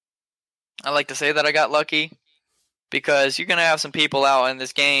 I like to say that I got lucky because you're going to have some people out in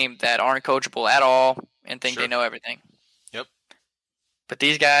this game that aren't coachable at all and think they know everything. Yep. But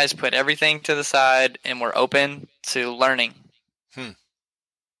these guys put everything to the side and were open to learning.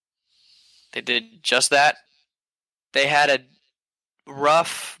 They did just that. They had a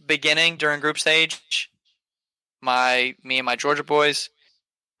rough beginning during group stage. Me and my Georgia boys,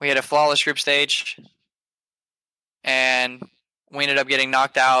 we had a flawless group stage, and we ended up getting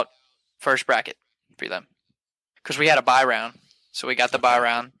knocked out first bracket for them because we had a bye round. So we got the bye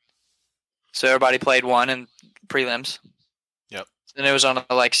round. So everybody played one in prelims. Yep. And it was on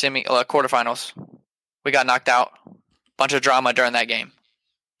like quarterfinals. We got knocked out. Bunch of drama during that game.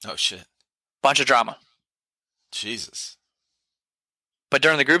 Oh shit. Bunch of drama. Jesus. But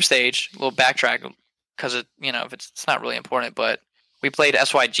during the group stage, a little backtrack because if it's not really important, but we played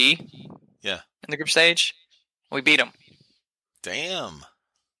SYG. Yeah. In the group stage, we beat them. Damn.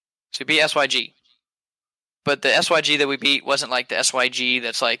 So we beat SYG. But the SYG that we beat wasn't like the SYG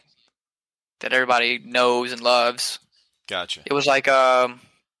that's like that everybody knows and loves. Gotcha. It was like a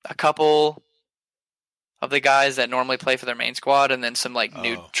couple of the guys that normally play for their main squad and then some like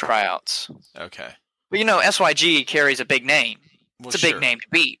new tryouts. Okay. But SYG carries a big name. It's a big name to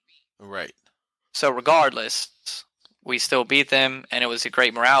beat. Right. So regardless, we still beat them, and it was a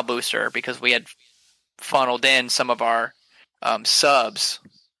great morale booster because we had funneled in some of our subs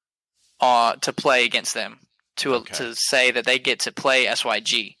to play against them to say that they get to play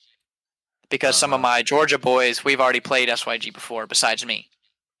SYG. Because some of my Georgia boys, we've already played SYG before besides me.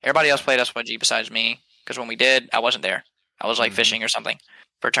 Everybody else played SYG besides me because when we did, I wasn't there. I was like fishing or something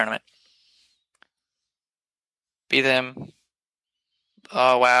for a tournament. Beat them.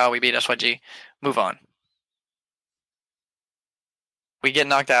 Oh, wow, we beat SYG. Move on. We get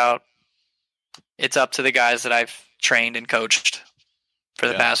knocked out. it's up to the guys that I've trained and coached for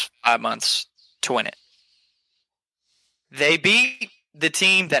the past 5 months to win it. They beat the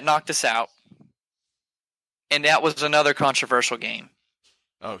team that knocked us out, and that was another controversial game.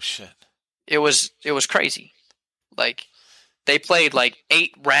 Oh shit! It was crazy. Like, they played like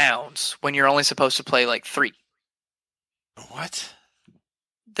 8 rounds when you're only supposed to play like 3. What?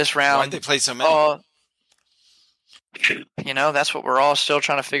 This round, why'd they play so many? That's what we're all still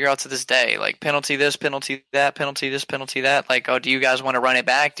trying to figure out to this day. Like, penalty this, penalty that, penalty this, penalty that. Like, do you guys want to run it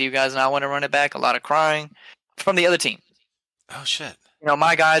back? Do you guys not want to run it back? A lot of crying from the other team. Oh shit!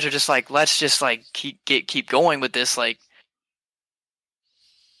 My guys are just like, let's just like keep going with this. Like,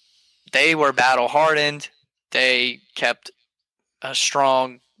 they were battle hardened. They kept a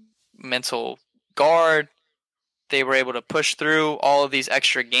strong mental guard. They were able to push through all of these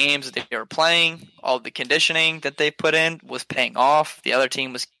extra games that they were playing. All of the conditioning that they put in was paying off. The other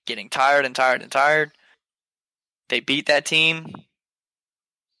team was getting tired and tired and tired. They beat that team.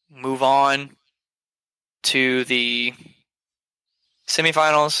 Move on to the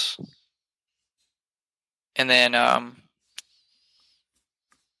semifinals. And then,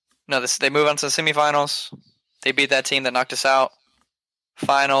 they move on to the semifinals. They beat that team that knocked us out.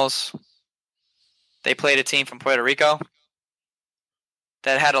 Finals. They played a team from Puerto Rico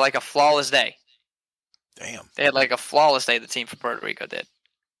that had like a flawless day. Damn. They had like a flawless day, the team from Puerto Rico did.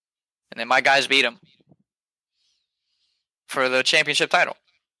 And then my guys beat them for the championship title.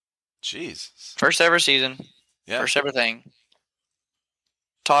 Jesus. First ever season. Yeah. First ever thing.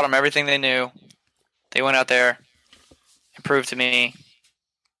 Taught them everything they knew. They went out there and proved to me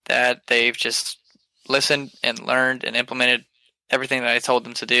that they've just listened and learned and implemented everything that I told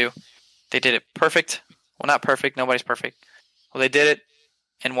them to do. They did it perfect. Well, not perfect. Nobody's perfect. Well, they did it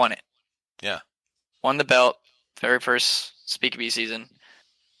and won it. Yeah. Won the belt. Very first Speak Bee season.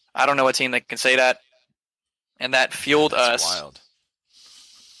 I don't know what team that can say that. And that fueled us. Wild.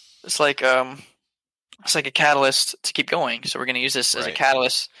 It's like a catalyst to keep going. So we're going to use this as a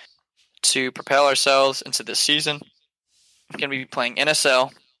catalyst to propel ourselves into this season. We're going to be playing NSL.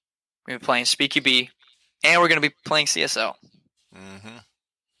 We're going to be playing Speak Bee. And we're going to be playing CSL. Mm-hmm.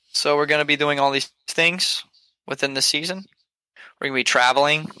 So we're going to be doing all these things within the season. We're going to be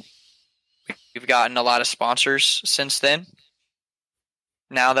traveling. We've gotten a lot of sponsors since then.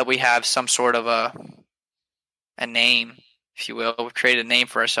 Now that we have some sort of a name, if you will, we've created a name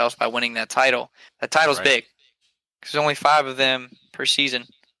for ourselves by winning that title. That title's big. There's only 5 of them per season,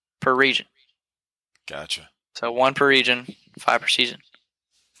 per region. Gotcha. So 1 per region, 5 per season.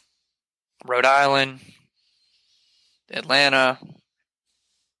 Rhode Island, Atlanta,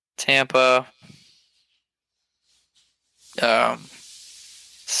 Tampa,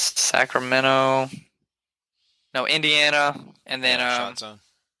 Sacramento, Indiana, and then Shot Zone.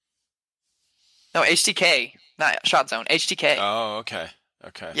 No, HTK, not Shot Zone, HTK. Oh, okay.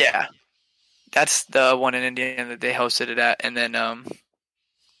 Yeah, that's the one in Indiana that they hosted it at, and then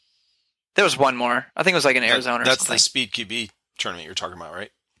there was one more. I think it was like in Arizona. That's or something. the Speed QB tournament you're talking about, right?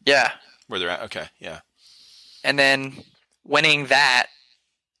 Yeah. Where they're at? Okay, yeah. And then winning that,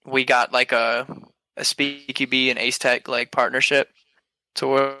 we got like a Speak QB and Ace Tech like partnership to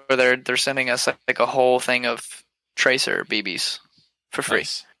where they're sending us like a whole thing of Tracer BBs for free.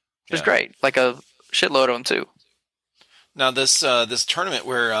 Nice. It was great. Like a shitload of them too. Now this tournament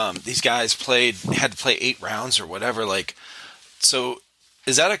where these guys had to play 8 rounds or whatever, like, so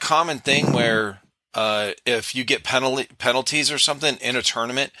is that a common thing where if you get penalties or something in a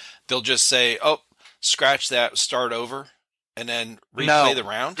tournament, they'll just say, "Oh, scratch that, start over," and then replay the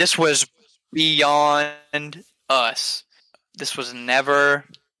round? This was beyond us. This was never.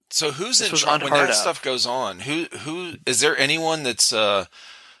 So who's in charge when that stuff goes on? Who is there? Anyone that's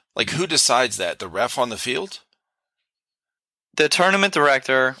like, who decides that? The ref on the field? The tournament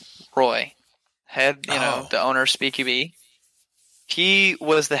director, Roy, the owner of Speak QB. He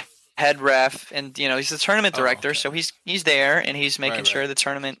was the head ref, and he's the tournament director, so he's there and he's making sure the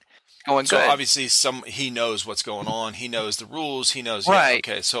tournament is going good. So obviously, he knows what's going on. He knows the rules. He knows. Right.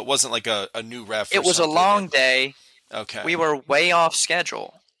 Yeah, okay, so it wasn't like a new ref. It was a long day. Okay. We were way off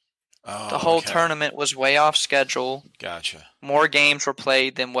schedule. Oh, the whole tournament was way off schedule. Gotcha. More games were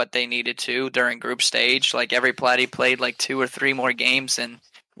played than what they needed to during group stage. Like, every platy played like 2 or 3 more games than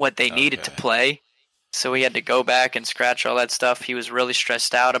what they needed to play. So we had to go back and scratch all that stuff. He was really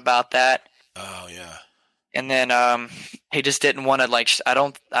stressed out about that. Oh yeah. And then he just didn't want to, like, I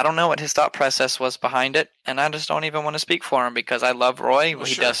don't know what his thought process was behind it, and I just don't even want to speak for him because I love Roy. Well,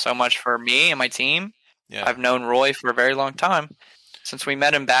 he does so much for me and my team. Yeah. I've known Roy for a very long time, since we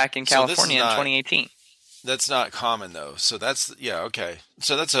met him back in California in 2018. That's not common though. So that's okay.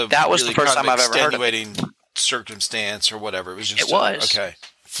 So that's that was really the first kind time of I've ever heard of it. extenuating circumstance or whatever. It was just okay.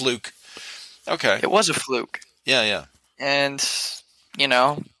 Fluke. Okay. It was a fluke. Yeah. And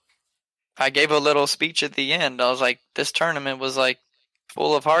I gave a little speech at the end. I was like, this tournament was like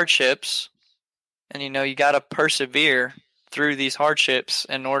full of hardships, and you got to persevere through these hardships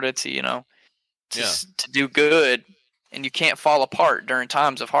in order to to do good, and you can't fall apart during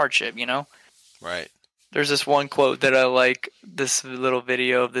times of hardship. Right. There's this one quote that I like. This little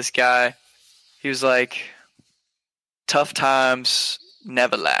video of this guy. He was like, "Tough times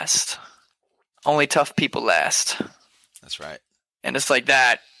never last. Only tough people last." That's right. And it's like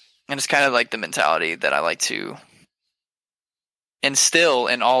that. And it's kind of like the mentality that I like to instill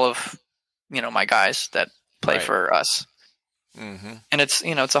in all of, my guys that play for us. Mm-hmm. And it's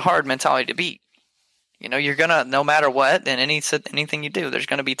a hard mentality to beat. You're going to, no matter what, and anything you do, there's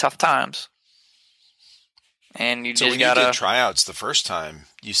going to be tough times. And you just got to... you did tryouts the first time,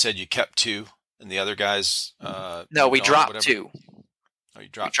 you said you kept 2 and the other guys... no, we dropped 2. Oh, you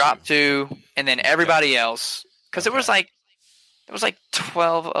dropped 2. And then everybody else... Because it was like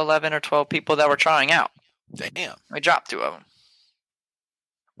 11 or 12 people that were trying out. Damn. We dropped 2 of them.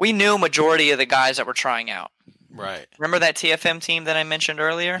 We knew majority of the guys that were trying out. Right. Remember that TFM team that I mentioned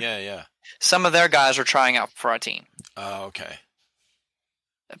earlier? Yeah. Some of their guys were trying out for our team. Oh, okay.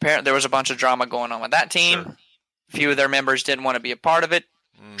 Apparently, there was a bunch of drama going on with that team. Sure. A few of their members didn't want to be a part of it,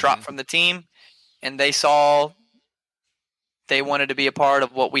 dropped from the team, and they wanted to be a part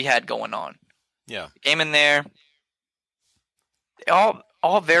of what we had going on. Yeah. Came in there.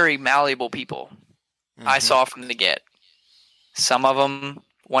 All very malleable people. I saw from the get. Some of them,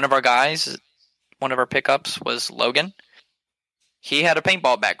 one of our guys, one of our pickups was Logan. He had a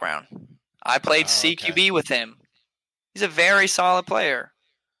paintball background. I played CQB with him. He's a very solid player.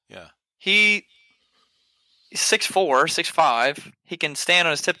 Yeah. He's 6'4", 6'5". He can stand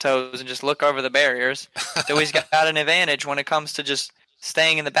on his tiptoes and just look over the barriers. So he's got an advantage when it comes to just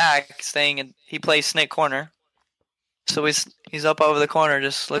staying in the back, he plays snake corner. So he's up over the corner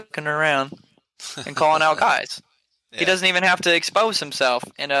just looking around and calling out guys. Yeah. He doesn't even have to expose himself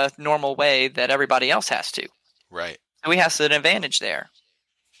in a normal way that everybody else has to. Right. So he has an advantage there.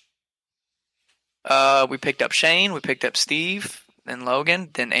 We picked up Shane, we picked up Steve, then Logan,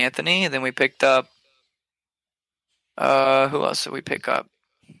 then Anthony, and then we picked up who else did we pick up?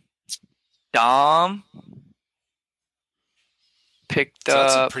 Dom. So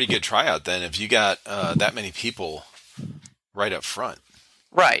that's a pretty good tryout then if you got that many people right up front.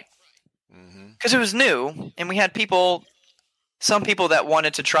 Right. Because it was new, and we had some people that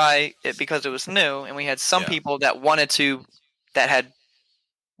wanted to try it because it was new, and we had some people that had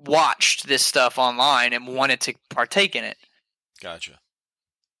watched this stuff online and wanted to partake in it. Gotcha.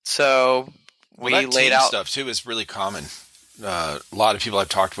 So we laid out stuff too is really common. A lot of people I've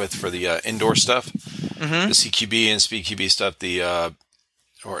talked with for the indoor stuff, the CQB and SpeedQB stuff,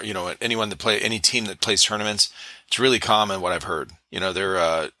 any team that plays tournaments, it's really common what I've heard.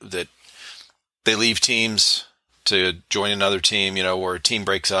 That they leave teams to join another team, or a team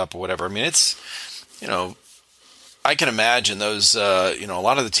breaks up or whatever. I mean, it's, I can imagine those, a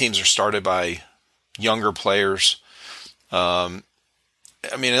lot of the teams are started by younger players. They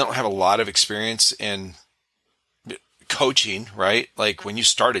don't have a lot of experience in coaching, right? Like when you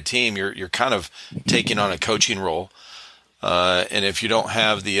start a team, you're kind of taking on a coaching role. And if you don't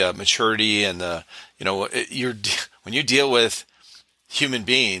have the maturity and when you deal with human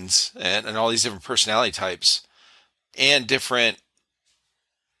beings and all these different personality types and different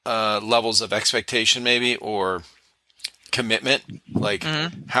levels of expectation, maybe, or commitment, like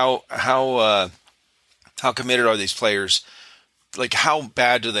how committed are these players? Like how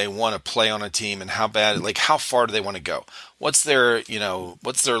bad do they want to play on a team, and how far do they want to go? What's their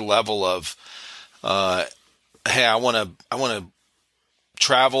level of, hey, I want to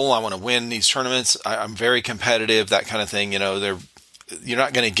travel. I want to win these tournaments. I'm very competitive, that kind of thing. You're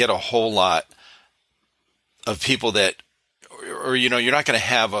not going to get a whole lot of people that, or you're not going to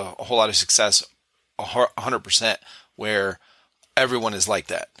have a whole lot of success 100% where everyone is like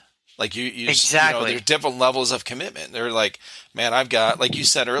that. Like you exactly. There's different levels of commitment. They're like, man, I've got, like you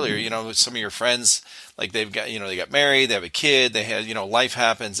said earlier, some of your friends, like they've got, they got married, they have a kid, they had, life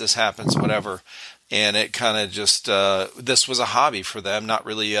happens, this happens, whatever. And it kind of just, this was a hobby for them, not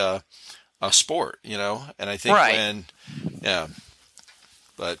really a sport, and I think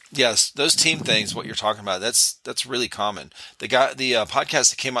but yes, those team things, what you're talking about, that's really common. The podcast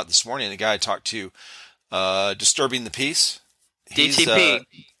that came out this morning, the guy I talked to, Disturbing the Peace. DTP.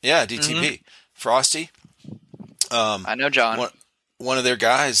 DTP. Frosty. I know John. One of their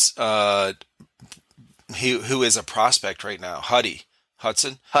guys, who is a prospect right now, Hudson.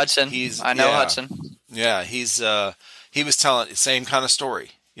 I know Hudson. Yeah, he was telling the same kind of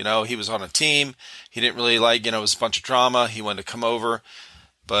story. He was on a team. He didn't really like, it was a bunch of drama. He wanted to come over.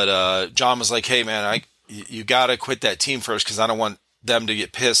 But John was like, hey, man, you got to quit that team first because I don't want them to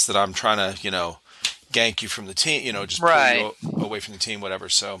get pissed that I'm trying to, gank you from the team, just pull you away from the team, whatever.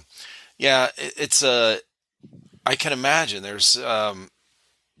 So, yeah, it's I can imagine there's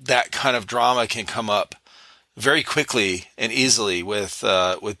that kind of drama can come up very quickly and easily with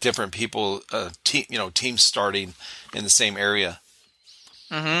different people, teams starting in the same area.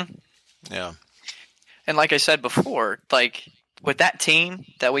 Mm-hmm. Yeah. And like I said before, like with that team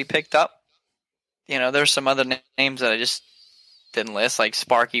that we picked up, there's some other names that I just didn't list. Like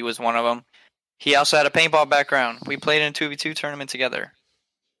Sparky was one of them. He also had a paintball background. We played in a 2v2 tournament together.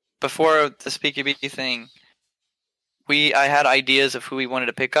 Before the Speaky Beaky thing, I had ideas of who we wanted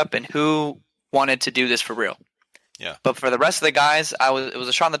to pick up and who wanted to do this for real. Yeah. But for the rest of the guys, it was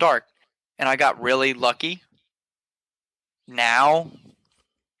a shot in the dark, and I got really lucky. Now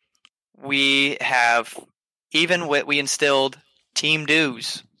we have we instilled team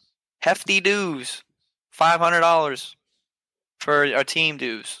dues, hefty dues, $500 for our team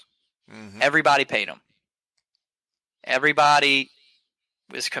dues. Mm-hmm. Everybody paid them. Everybody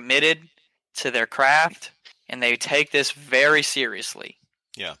was committed to their craft, and they take this very seriously.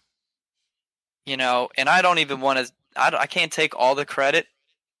 Yeah. And I don't even want to, I can't take all the credit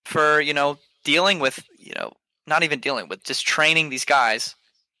for, dealing with, not even dealing with, just training these guys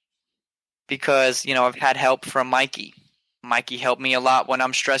because, I've had help from Mikey. Mikey helped me a lot when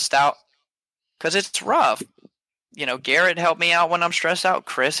I'm stressed out because it's rough. Garrett helped me out when I'm stressed out.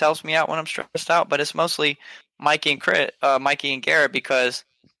 Chris helps me out when I'm stressed out, but it's mostly Mikey and Garrett because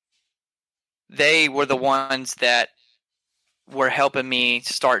they were the ones that were helping me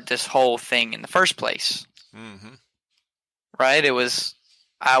start this whole thing in the first place. Mm-hmm. Right?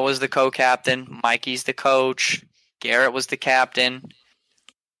 I was the co-captain, Mikey's the coach, Garrett was the captain.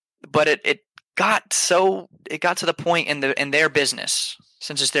 But it got to the point in their business,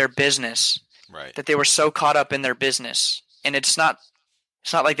 since it's their business, right, that they were so caught up in their business. And it's not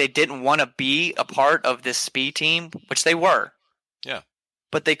like they didn't want to be a part of this speed team, which they were. Yeah.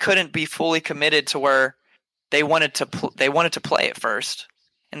 But they couldn't be fully committed to where they wanted to play at first,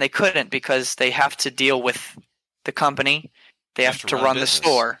 and they couldn't because they have to deal with the company. They have to run the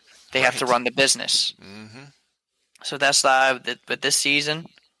store. They have to run the business. Mm-hmm. So that's but this season,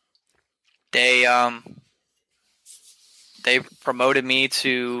 they promoted me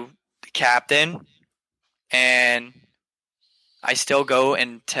to the captain, and I still go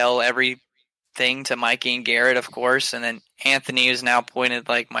and tell everything to Mikey and Garrett, of course, and then Anthony is now appointed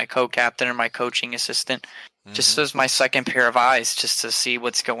like my co-captain or my coaching assistant, just as my second pair of eyes, just to see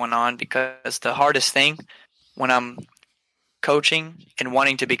what's going on. Because the hardest thing when I'm coaching and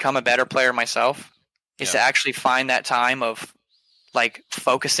wanting to become a better player myself is to actually find that time of like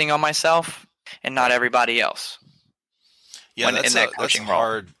focusing on myself and not everybody else. Yeah, that's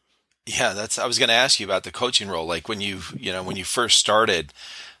hard. Yeah, I was going to ask you about the coaching role. Like when you first started,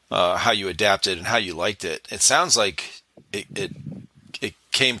 how you adapted and how you liked it. It sounds like it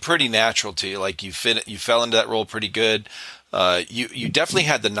came pretty natural to you. Like you fell into that role pretty good. You definitely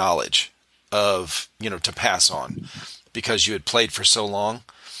had the knowledge of, to pass on because you had played for so long.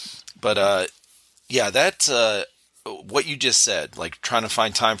 But that's what you just said, like trying to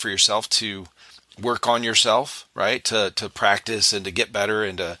find time for yourself to work on yourself, right? To practice and to get better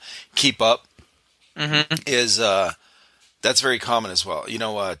and to keep up is that's very common as well.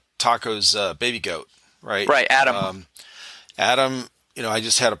 Taco's baby goat, right? Right, Adam. Adam, I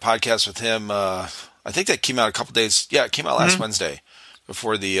just had a podcast with him. I think that came out a couple days. Yeah, it came out last Wednesday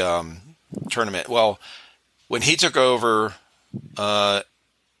before the tournament. Well, when he took over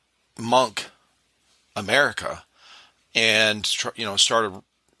Monk America and started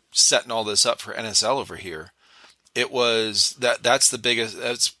setting all this up for NSL over here, it was that's the biggest.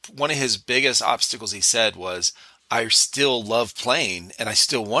 That's one of his biggest obstacles. He said was, I still love playing and I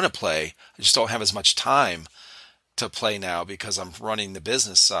still want to play. I just don't have as much time to play now because I'm running the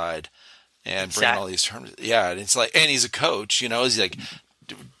business side and bringing all these terms. Yeah, and it's like, and he's a coach. He's like,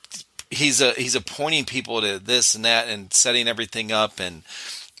 he's appointing people to this and that and setting everything up and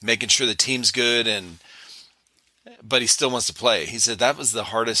making sure the team's good, but he still wants to play. He said that was the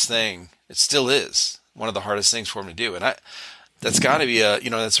hardest thing. It still is one of the hardest things for him to do. And that's got to be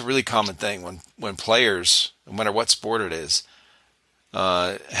that's a really common thing when players, no matter what sport it is,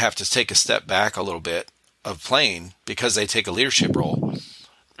 have to take a step back a little bit of playing because they take a leadership role.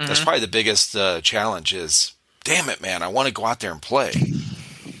 That's probably the biggest challenge is, damn it, man, I want to go out there and play.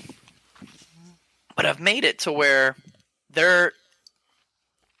 But I've made it to where they're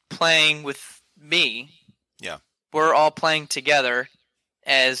playing with me. Yeah. We're all playing together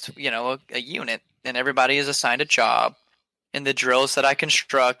as, a unit, and everybody is assigned a job. In the drills that I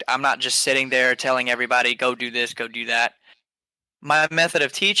construct, I'm not just sitting there telling everybody, go do this, go do that. My method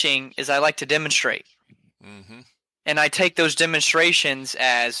of teaching is I like to demonstrate. Mm-hmm. And I take those demonstrations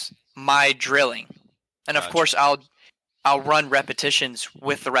as my drilling. And of course, I'll run repetitions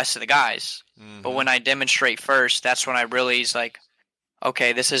with the rest of the guys. Mm-hmm. But when I demonstrate first, that's when I really is like,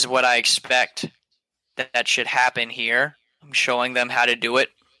 okay, this is what I expect that should happen here. I'm showing them how to do it,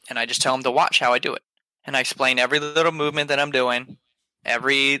 and I just tell them to watch how I do it. And I explain every little movement that I'm doing,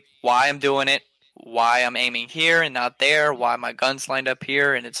 why I'm doing it, why I'm aiming here and not there, why my gun's lined up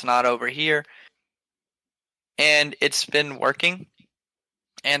here and it's not over here. And it's been working.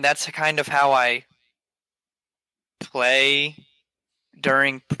 And that's kind of how I play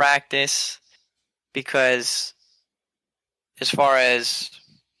during practice, because as far as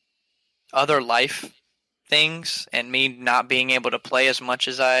other life things and me not being able to play as much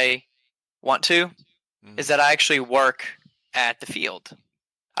as I want to, is that I actually work at the field.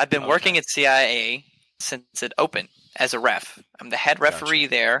 I've been working at CIA since it opened as a ref. I'm the head referee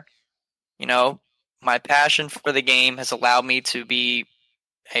there. My passion for the game has allowed me to be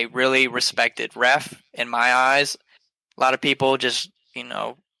a really respected ref in my eyes. A lot of people just,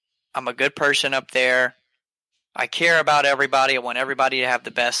 I'm a good person up there. I care about everybody. I want everybody to have the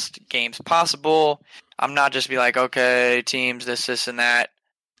best games possible. I'm not just be like, okay, teams, this, and that.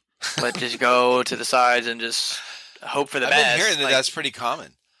 Let's just go to the sides and just hope for the best. I've been hearing that's pretty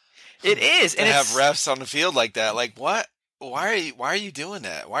common. It is. To have refs on the field like that. Like, what? Why are you doing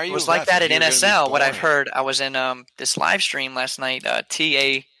that? Why are you? It was like that at NSL. What I've heard, I was in this live stream last night.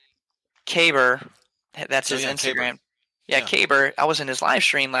 T.A. Caber, that's his Instagram. Caber. Yeah, Caber. I was in his live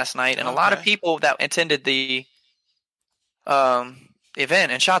stream last night, and a lot of people that attended the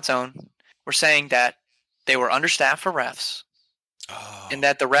event in Shot Zone were saying that they were understaffed for refs. And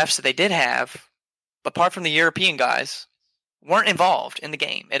that the refs that they did have, apart from the European guys, weren't involved in the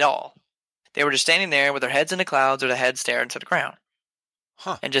game at all. They were just standing there with their heads in the clouds or their heads staring to the ground.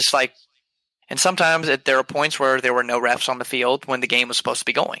 And just and sometimes there are points where there were no refs on the field when the game was supposed to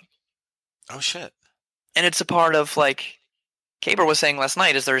be going. Oh, shit. And it's a part of, Caber was saying last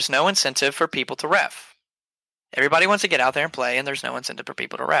night, is there's no incentive for people to ref. Everybody wants to get out there and play, and there's no incentive for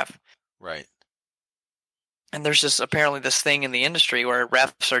people to ref. Right. And there's just apparently this thing in the industry where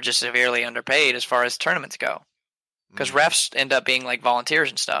refs are just severely underpaid as far as tournaments go. Because refs end up being like volunteers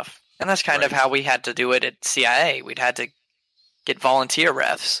and stuff. And that's kind of how we had to do it at CIA. We'd had to get volunteer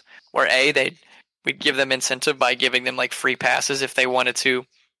refs where we'd give them incentive by giving them free passes if they wanted to,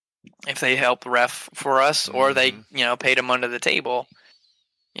 if they helped ref for us, or they, paid them under the table,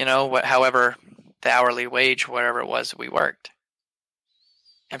 however the hourly wage, whatever it was we worked.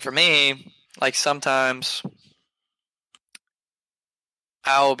 And for me, sometimes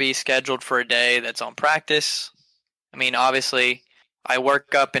I'll be scheduled for a day that's on practice. I mean, obviously, I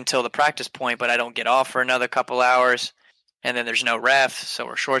work up until the practice point, but I don't get off for another couple hours. And then there's no ref, so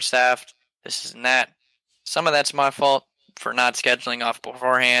we're short-staffed. This and that. Some of that's my fault for not scheduling off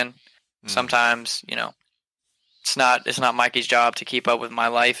beforehand. Sometimes, it's not Mikey's job to keep up with my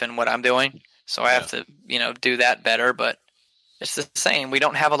life and what I'm doing. So I have to, do that better. But it's the same. We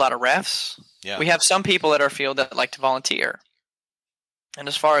don't have a lot of refs. Yeah. We have some people at our field that like to volunteer. And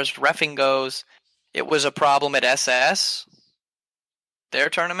as far as reffing goes, it was a problem at SS. Their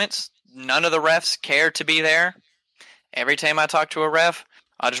tournaments, none of the refs care to be there. Every time I talk to a ref,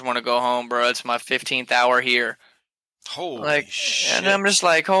 I just want to go home, bro. It's my 15th hour here. Holy shit. And I'm just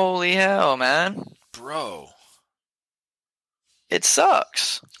like, holy hell, man. Bro. It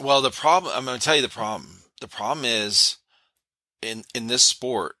sucks. Well, I'm going to tell you the problem. The problem is, in this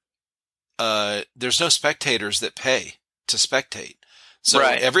sport, there's no spectators that pay to spectate. So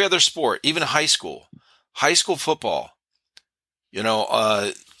every other sport, even high school football,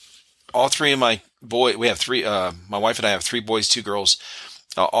 all three of my we have three, my wife and I have 3 boys, 2 girls.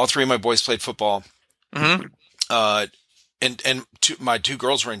 All 3 of my boys played football. Mm-hmm. And my 2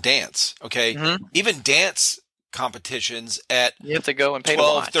 girls were in dance. Okay. Mm-hmm. Even dance competitions at you have to go and pay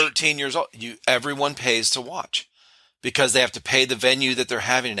 12, to watch. 13 years old, everyone pays to watch because they have to pay the venue that they're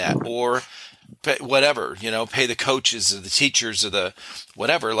having it at, or whatever, pay the coaches or the teachers or the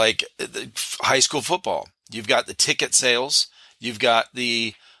whatever, like the high school football. You've got the ticket sales, you've got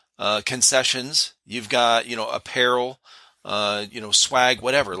the concessions, you've got, apparel, swag,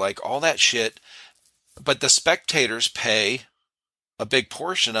 whatever, like all that shit. But the spectators pay a big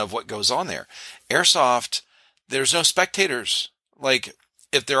portion of what goes on there. Airsoft, there's no spectators. Like,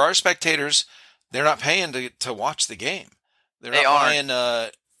 if there are spectators, they're not paying to watch the game. They're They not aren't.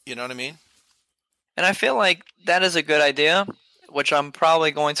 buying, you know what I mean? And I feel like that is a good idea, which I'm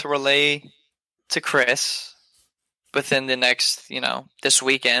probably going to relay to Chris within the next, this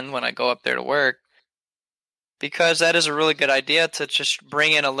weekend when I go up there to work. Because that is a really good idea to just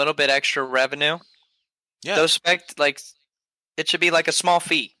bring in a little bit extra revenue. Yeah. It should be like a small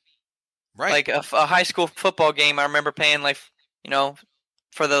fee. Right. Like a high school football game, I remember paying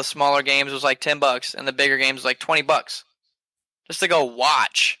for the smaller games it was like $10, and the bigger games was like $20, just to go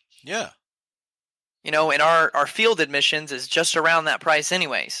watch. Yeah. And our field admissions is just around that price,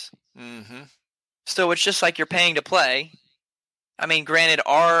 anyways. Mm-hmm. So it's just like you're paying to play. I mean, granted,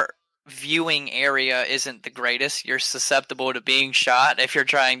 our viewing area isn't the greatest. You're susceptible to being shot if you're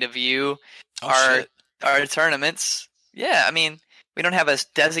trying to view our tournaments. Yeah, I mean, we don't have a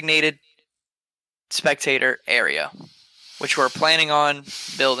designated spectator area, which we're planning on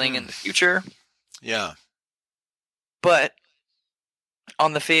building in the future. Yeah. But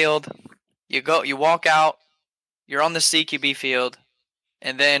on the field, you walk out, you're on the CQB field,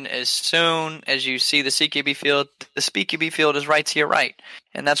 and then as soon as you see the CQB field, the CQB field is right to your right.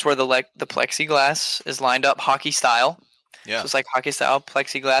 And that's where the plexiglass is lined up hockey style. Yeah. So it's like hockey style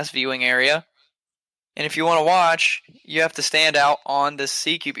plexiglass viewing area. And if you want to watch, you have to stand out on the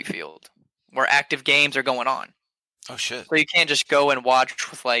CQB field where active games are going on. Oh, shit. So you can't just go and watch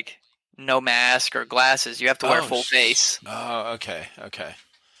with no mask or glasses. You have to wear full face. Oh, okay.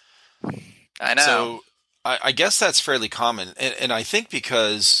 I know. So I guess that's fairly common. And I think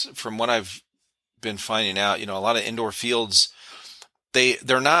because from what I've been finding out, a lot of indoor fields, the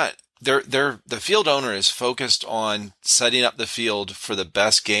field owner is focused on setting up the field for the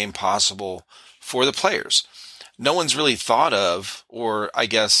best game possible for the players. No one's really thought of, or I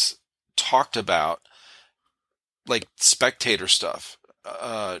guess talked about, like spectator stuff.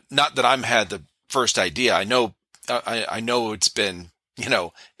 Not that I'm had the first idea. I know it's been,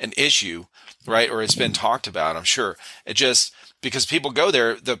 an issue, right? Or it's been talked about, I'm sure. It just, because people go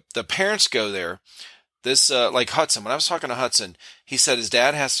there, the parents go there. This, like Hudson, when I was talking to Hudson, he said his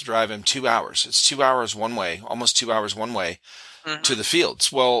dad has to drive him 2 hours. It's 2 hours one way, almost 2 hours one way to the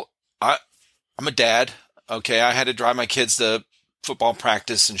fields. Well, I'm a dad. Okay. I had to drive my kids to football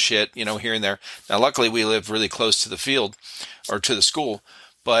practice and shit, here and there. Now, luckily we live really close to the field or to the school,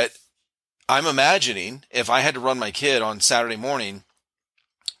 but I'm imagining if I had to run my kid on Saturday morning,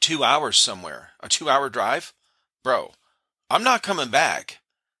 2 hours somewhere, a 2 hour drive, bro, I'm not coming back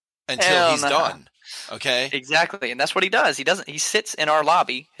until he's done. Okay. Exactly. And that's what he does. He sits in our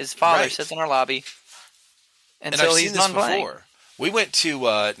lobby. His father sits in our lobby until he's done playing. We went to,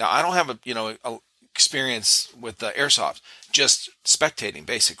 now I don't have a experience with airsoft, just spectating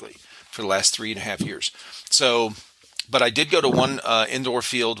basically for the last 3.5 years. So, but I did go to one indoor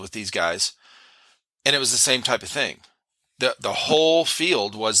field with these guys, and it was the same type of thing. The whole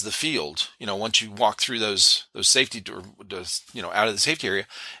field was the field, once you walk through those safety door, out of the safety area.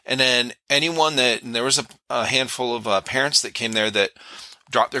 And then anyone and there was a handful of parents that came there that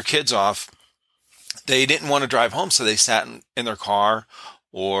dropped their kids off. They didn't want to drive home, so they sat in their car,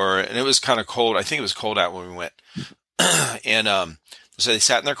 and it was kind of cold. I think it was cold out when we went. And so they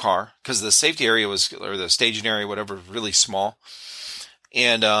sat in their car because the safety area or the staging area, whatever, was really small.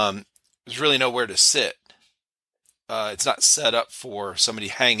 And there's really nowhere to sit. It's not set up for somebody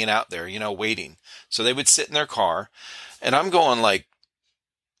hanging out there, waiting. So they would sit in their car, and I'm going like,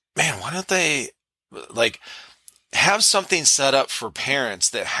 man, why don't they have something set up for parents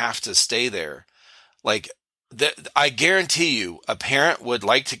that have to stay there? I guarantee you a parent would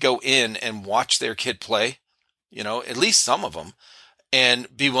like to go in and watch their kid play, at least some of them, and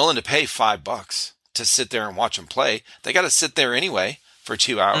be willing to pay $5 to sit there and watch them play. They got to sit there anyway for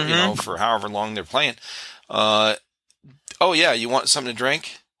 2 hours, for however long they're playing. Oh yeah, you want something to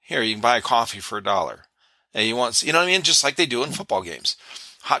drink? Here, you can buy a coffee for $1. And you want, what I mean? Just like they do in football games,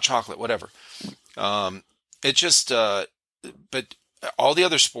 hot chocolate, whatever. It just, but all the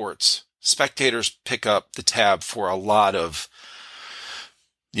other sports, spectators pick up the tab for a lot of,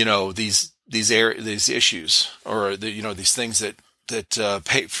 these issues, or these things that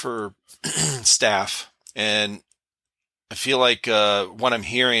pay for staff. And I feel like what I'm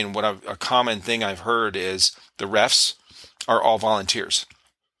hearing, a common thing I've heard is the refs are all volunteers.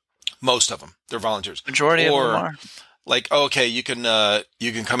 Most of them, they're volunteers. Majority of them are. Like, okay, you can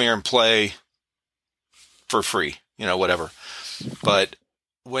come here and play for free, whatever. But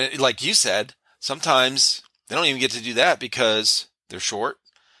when, like you said, sometimes they don't even get to do that because they're short.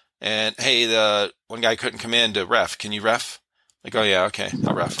 And hey, the one guy couldn't come in to ref. Can you ref? Like, oh yeah, okay,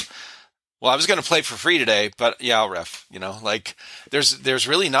 I'll ref. Well, I was going to play for free today, but yeah, I'll ref. Like there's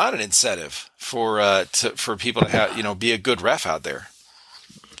really not an incentive for people to have be a good ref out there.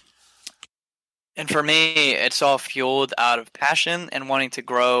 And for me, it's all fueled out of passion and wanting to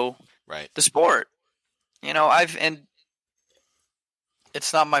grow the sport. And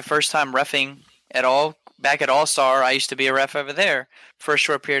it's not my first time reffing at all. Back at All-Star, I used to be a ref over there for a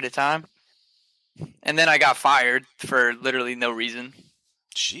short period of time. And then I got fired for literally no reason.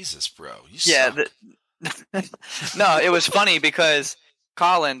 Jesus, bro. You suck. No, it was funny because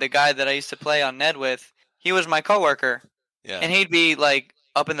Colin, the guy that I used to play on Ned with, he was my coworker. Yeah. And he'd be like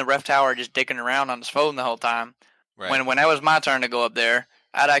up in the ref tower just dicking around on his phone the whole time. Right. When it was my turn to go up there,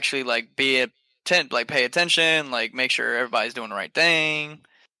 I'd actually like pay attention, like make sure everybody's doing the right thing,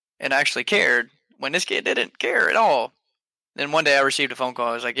 and actually cared. When this kid didn't care at all. Then one day I received a phone call.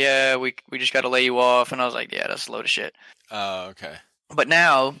 I was like, "Yeah, we just got to lay you off," and I was like, "Yeah, that's a load of shit." Oh, okay. But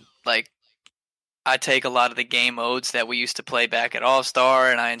now, like, I take a lot of the game modes that we used to play back at All-Star,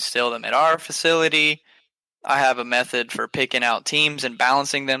 and I instill them at our facility. I have a method for picking out teams and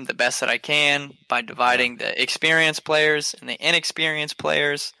balancing them the best that I can by dividing the experienced players and the inexperienced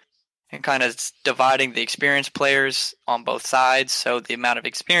players, and kind of dividing the experienced players on both sides, so the amount of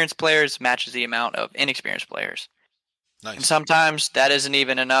experienced players matches the amount of inexperienced players. Nice. And sometimes that isn't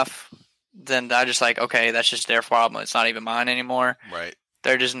even enough. Then I just like, okay, that's just their problem. It's not even mine anymore. Right.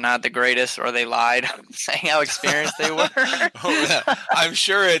 They're just not the greatest, or they lied saying how experienced they were. I'm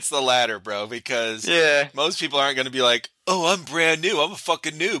sure it's the latter, bro, because most people aren't going to be like, "Oh, I'm brand new. I'm a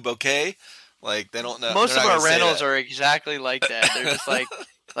fucking noob." Okay, like they don't know. Most of our rentals are exactly like that. They're just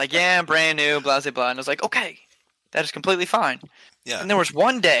like, yeah, I'm brand new, blah, blah, blah. And I was like, okay, that is completely fine. Yeah. And there was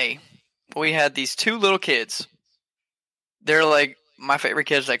one day we had these two little kids. They're like my favorite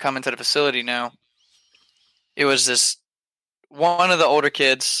kids that come into the facility now. It was this one of the older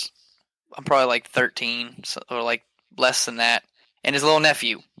kids. I'm probably like 13 or like less than that. And his little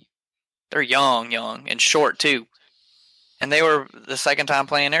nephew. They're young, and short too. And they were the second time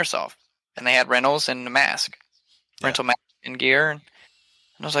playing airsoft. And they had rentals and a mask. Rental mask and gear. And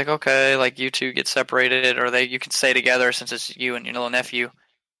I was like, okay, like you two get separated, or you can stay together since it's you and your little nephew.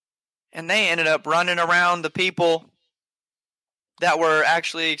 And they ended up running around the people that were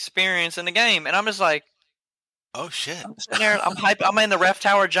actually experienced in the game. And I'm just like, oh shit. I'm sitting there, I'm hype. I'm in the ref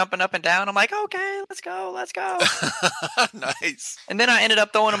tower jumping up and down. I'm like, okay, let's go. Nice. And then I ended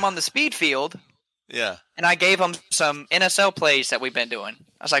up throwing them on the speed field. Yeah. And I gave them some NSL plays that we've been doing.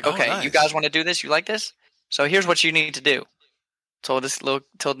 I was like, okay, nice. You guys want to do this? You like this? So here's what you need to do. Told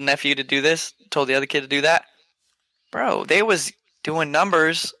the nephew to do this. Told the other kid to do that. Bro, they was doing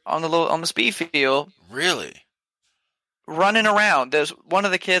numbers on the speed field. Really? Running around. There's one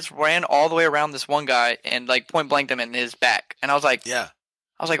of the kids ran all the way around this one guy and like point blanked him in his back. And I was like, oh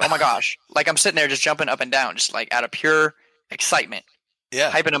my gosh. Like I'm sitting there just jumping up and down, just like out of pure excitement.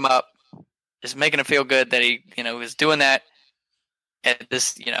 Yeah. Hyping him up, just making him feel good that he, was doing that at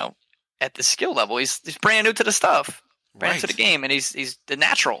this, at the skill level. He's brand new to the stuff. Brand new to the game, and he's the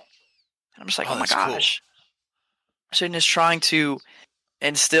natural. And I'm just like, oh my gosh. Cool. So he's just trying to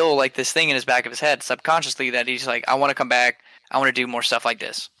instill like this thing in his back of his head subconsciously that he's like, I want to come back. I want to do more stuff like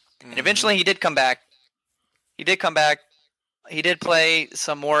this. Mm-hmm. And eventually he did come back. He did play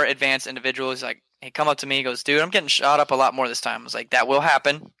some more advanced individuals. Like he come up to me, he goes, dude, I'm getting shot up a lot more this time. I was like, that will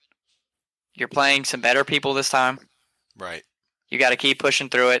happen. You're playing some better people this time. Right. You got to keep pushing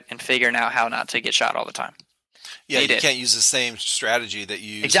through it and figuring out how not to get shot all the time. Yeah, you can't use the same strategy that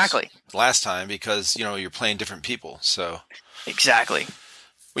you used last time because, you're playing different people. So exactly.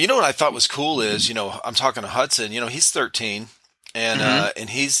 Well, what I thought was cool is, I'm talking to Hudson, he's 13 and and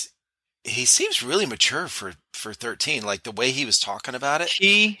he seems really mature for 13. Like the way he was talking about it.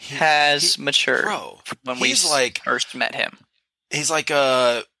 He has matured from when we first met him. He's like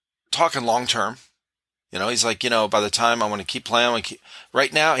talking long term. He's like, by the time I want to keep playing,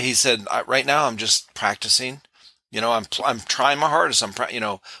 right now, he said, right now I'm just practicing. I'm trying my hardest.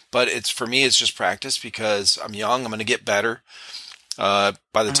 But for me, it's just practice because I'm young. I'm going to get better. By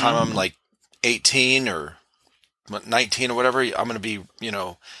the time I'm like 18 or 19 or whatever, I'm going to be,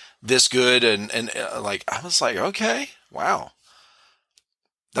 this good. And like, I was like, okay, wow.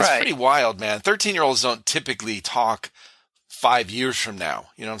 That's pretty wild, man. 13-year-olds don't typically talk 5 years from now.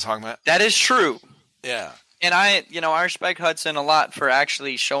 You know what I'm talking about? That is true. Yeah. And I respect Hudson a lot for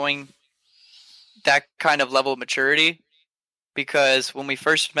actually showing that kind of level of maturity, because when we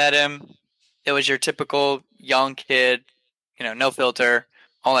first met him, it was your typical young kid, no filter,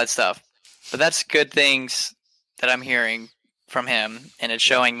 all that stuff. But that's good things that I'm hearing from him, and it's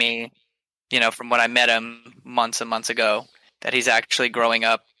showing me, from when I met him months and months ago, that he's actually growing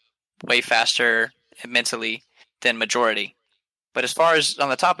up way faster mentally than majority. But as far as on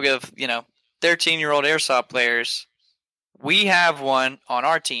the topic of 13-year-old airsoft players, we have one on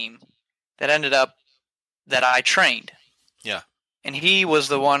our team that I trained. Yeah. And he was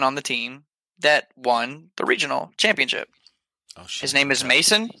the one on the team that won the regional championship. Oh shit. His name is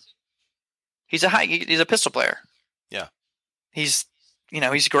Mason. He's a pistol player. Yeah. He's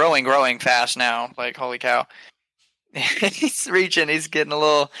growing fast now. Like, holy cow. He's reaching, he's getting a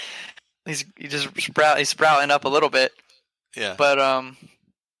little, he's sprouting up a little bit. Yeah. But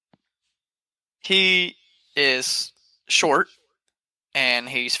he is short and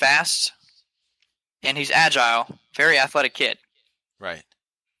he's fast and he's agile, very athletic kid. Right.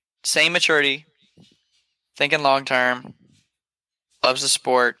 Same maturity, thinking long term, loves the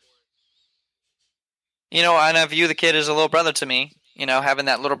sport. And I view the kid as a little brother to me, having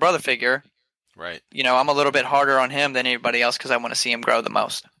that little brother figure. Right. I'm a little bit harder on him than anybody else because I want to see him grow the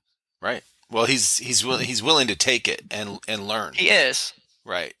most. Right. Well, he's willing to take it and learn. He is.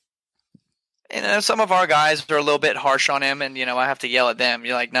 Right. And some of our guys are a little bit harsh on him, and I have to yell at them.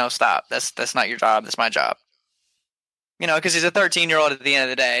 You're like, no, stop. That's not your job. That's my job. Because he's a 13-year-old at the end of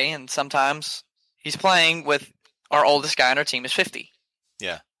the day, and sometimes he's playing with our oldest guy on our team is 50.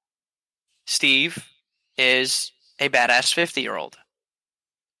 Yeah. Steve is a badass 50-year-old.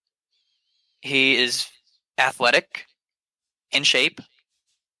 He is athletic, in shape,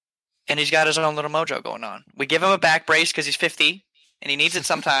 and he's got his own little mojo going on. We give him a back brace because he's 50, and he needs it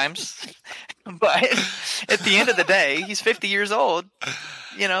sometimes. But at the end of the day, he's 50 years old,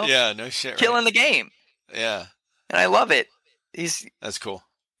 Yeah, no shit. Killing the game. Yeah. And I love it. That's cool.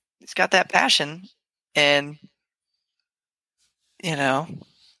 He's got that passion, and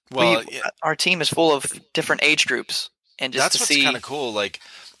well, our team is full of different age groups, and just that's what's kind of cool. Like,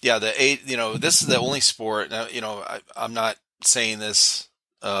 yeah, this is the only sport. Now, I'm not saying this.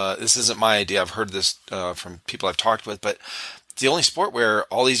 This isn't my idea. I've heard this from people I've talked with, but it's the only sport where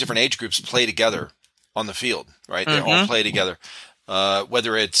all these different age groups play together on the field. Right? Mm-hmm. They all play together,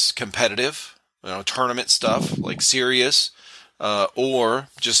 whether it's competitive, tournament stuff like serious, or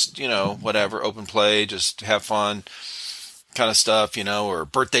just whatever open play, just have fun kind of stuff, or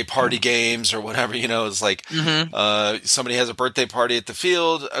birthday party games or whatever. It's like somebody has a birthday party at the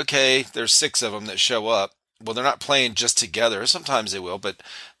field. Okay, there's 6 of them that show up. Well, they're not playing just together. Sometimes they will, but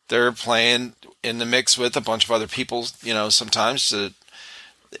they're playing in the mix with a bunch of other people. Sometimes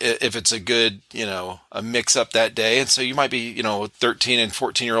if it's a good, a mix up that day. And so you might be, 13 and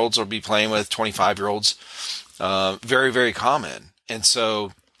 14-year-olds will be playing with 25-year-olds. Very, very common. And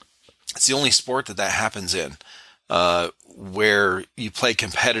so it's the only sport that happens in, where you play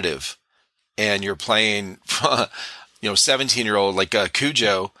competitive and you're playing, 17-year-old, like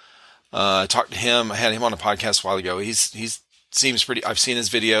Cujo. I talked to him. I had him on a podcast a while ago. He seems pretty, I've seen his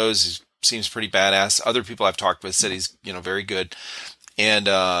videos. He seems pretty badass. Other people I've talked with said he's, very good.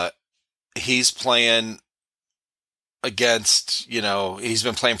 And, he's playing against, he's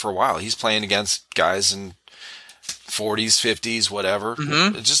been playing for a while. He's playing against guys in 40s, 50s, whatever.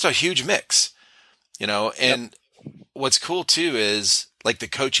 Mm-hmm. It's just a huge mix, and what's cool too is like the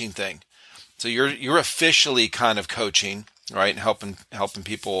coaching thing. So you're officially kind of coaching, right? And helping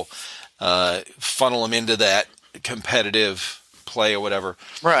people, funnel them into that competitive play or whatever.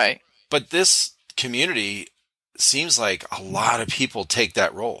 Right. But this community seems like a lot of people take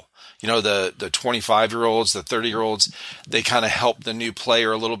that role. The 25-year-olds, the 30-year-olds, they kind of help the new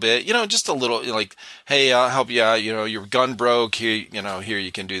player a little bit, just a little, like, hey, I'll help you out. Your gun broke here, here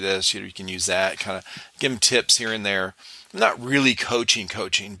you can do this, here you can use that, kind of give them tips here and there. Not really coaching,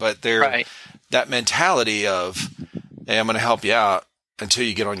 but they're right. That mentality of, hey, I'm going to help you out until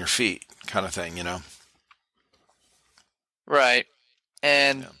you get on your feet kind of thing, Right.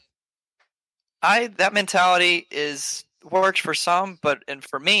 And that mentality works for some, and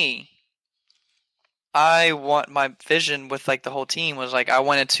for me, my vision with like the whole team was like, I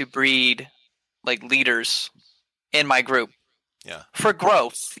wanted to breed like leaders in my group. Yeah. For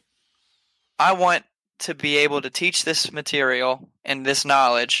growth. I want to be able to teach this material and this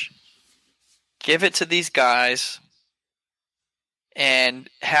knowledge, give it to these guys, and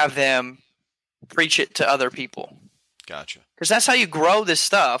have them preach it to other people. Gotcha. Because that's how you grow this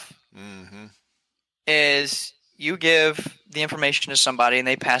stuff. Mm-hmm. Is you give the information to somebody and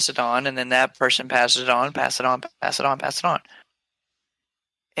they pass it on, and then that person passes it on, pass it on.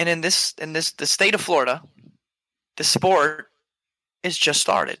 And in the state of Florida, the sport is just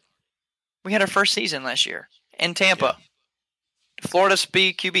started. We had our first season last year in Tampa. Yeah. Florida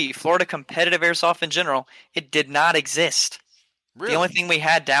SPQB, Florida Competitive Airsoft in general, it did not exist. Really? The only thing we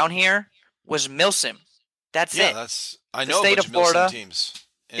had down here was Milsim. That's it. I know a bunch of Milsim teams.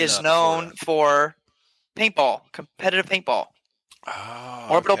 is known for paintball, competitive paintball. Oh,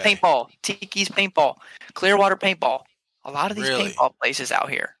 Orbital paintball, Tiki's paintball, Clearwater paintball. A lot of these paintball places out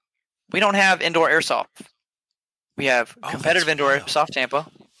here. We don't have indoor airsoft. We have competitive indoor airsoft Tampa.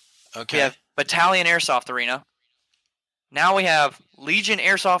 Okay. We have Battalion Airsoft Arena. Now we have Legion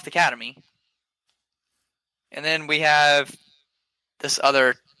Airsoft Academy. And then we have this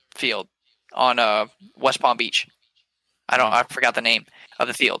other field on West Palm Beach. I forgot the name of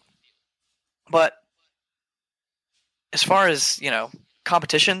the field. But as far as,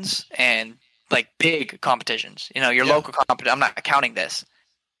 competitions and like big competitions, your local competition, I'm not counting this.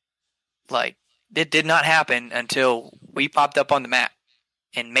 Like, it did not happen until we popped up on the map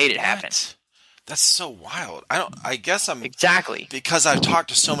and made it happen. That's so wild. I guess I'm exactly because I've talked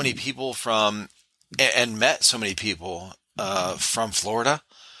to so many people and met so many people from Florida.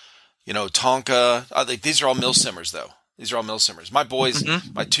 Tonka. These are all Milsimmers, though. These are all Milsimmers. My boys,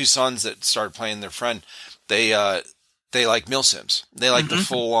 my two sons that started playing, their friend, they like Milsims. They like the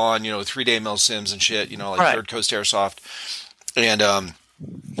full on, 3-day Milsims and shit. Third Coast Airsoft, and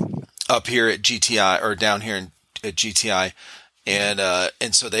up here at GTI or down here at GTI,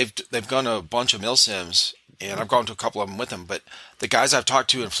 and so they've gone to a bunch of Milsims, and I've gone to a couple of them with them. But the guys I've talked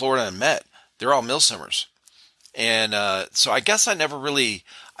to in Florida and met, they're all Milsimmers, and so I guess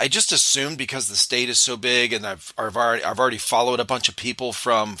I just assumed because the state is so big, and I've already followed a bunch of people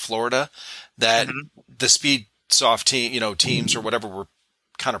from Florida that the Speed Soft teams or whatever were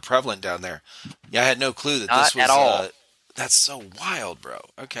kind of prevalent down there. Yeah, I had no clue that this was at all. That's so wild, bro.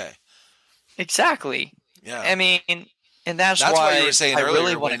 Okay. Exactly. Yeah. I mean, and that's why you were saying I earlier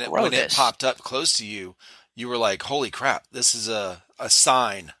really want to grow when this. It popped up close to you, you were like, "Holy crap! This is a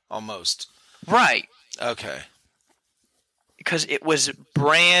sign almost." Right. Okay. Because it was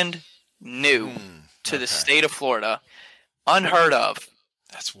brand new to the state of Florida, unheard of.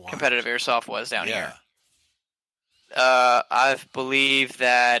 That's wild. Competitive airsoft was down here. I believe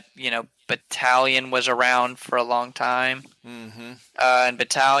that Battalion was around for a long time. And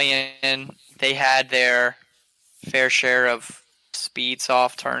Battalion, they had their fair share of Speed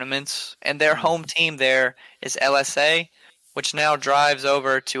Soft tournaments, and their home team there is LSA, which now drives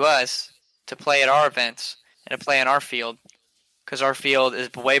over to us to play at our events and to play in our field, because our field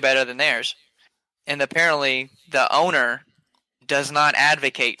is way better than theirs. And apparently, the owner does not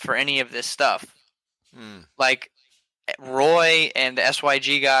advocate for any of this stuff. Like, Roy and the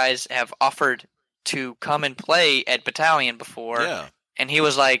SYG guys have offered to come and play at Battalion before, and he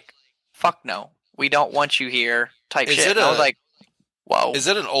was like, "Fuck no, we don't want you here." Type shit. I was like, "Whoa." Is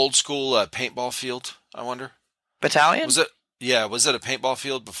it an old school paintball field? I wonder. Battalion? Was it? Yeah. Was it a paintball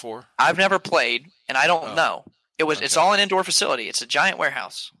field before? I've never played, and I don't know. It was. Okay. It's all an indoor facility. It's a giant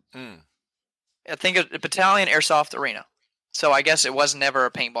warehouse. I think it's a Battalion Airsoft Arena. So I guess it was never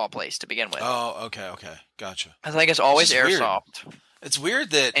a paintball place to begin with. Oh, okay, gotcha. I think it's always airsoft. Weird. It's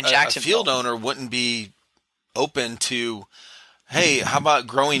weird that a field owner wouldn't be open to, hey, how about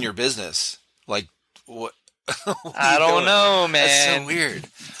growing your business? Like, what? I don't know, man. That's so weird.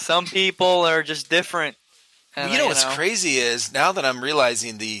 Some people are just different. And, what's crazy is now that I'm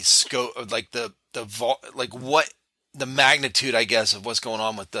realizing the scope of the magnitude, I guess, of what's going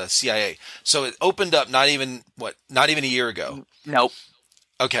on with the CIA. So it opened up not even a year ago. Nope.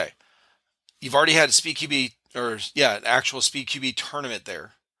 Okay. You've already had a Speed QB an actual Speed QB tournament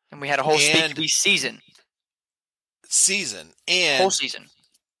there. And we had a whole Speed QB season. And whole season.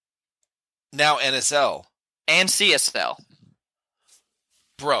 Now NSL. And CSL.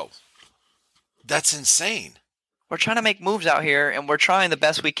 Bro. That's insane. We're trying to make moves out here, and we're trying the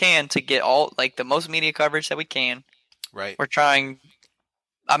best we can to get all the most media coverage that we can. Right. We're trying.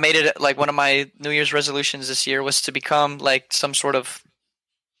 I made it one of my New Year's resolutions this year was to become some sort of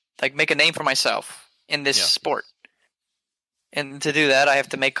make a name for myself in this sport. And to do that, I have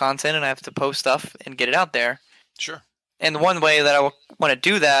to make content and I have to post stuff and get it out there. Sure. And one way that I want to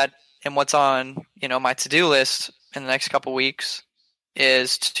do that, and what's on my to-do list in the next couple weeks,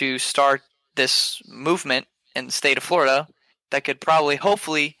 is to start this movement in the state of Florida that could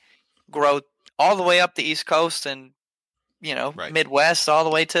hopefully grow all the way up the East Coast and Midwest all the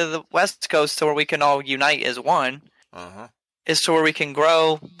way to the West Coast, to where we can all unite as one. Is to where we can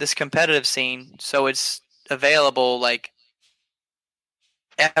grow this competitive scene so it's available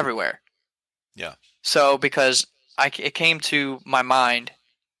everywhere. Yeah. So because it came to my mind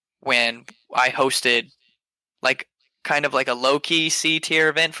when I hosted kind of a low-key C-tier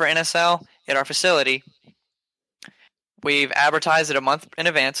event for NSL at our facility. We've advertised it a month in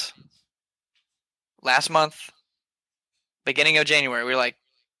advance. Last month, beginning of January, we were like,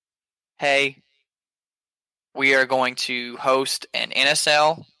 hey, we are going to host an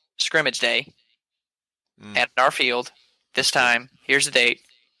NSL scrimmage day at our field this time. Here's the date.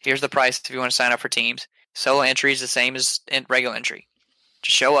 Here's the price if you want to sign up for teams. Solo entry is the same as regular entry.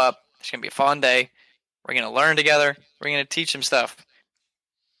 Just show up. It's going to be a fun day. We're going to learn together. We're going to teach some stuff.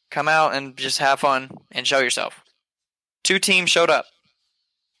 Come out and just have fun and show yourself. 2 teams showed up.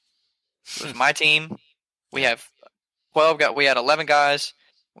 It was my team. We have 12. We had 11 guys.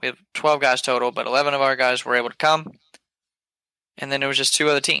 We have 12 guys total, but 11 of our guys were able to come. And then there was just 2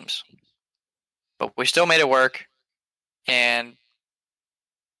 other teams. But we still made it work. And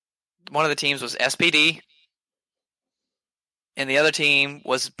one of the teams was SPD. And the other team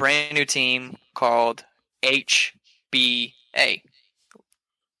was a brand new team called HBA. If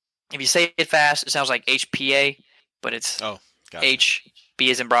you say it fast, it sounds like HPA, but it's H,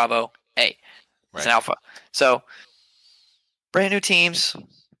 B as in Bravo, A. It's an alpha. So, brand new teams,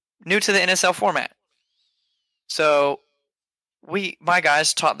 new to the NSL format. So, my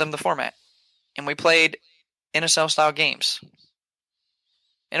guys taught them the format. And we played NSL-style games.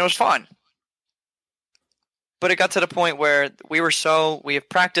 And it was fun. But it got to the point where we have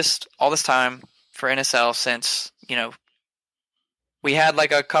practiced all this time for NSL since, we had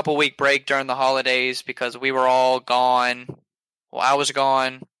like a couple week break during the holidays because we were all gone. Well, I was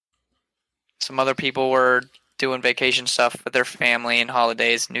gone. Some other people were doing vacation stuff with their family and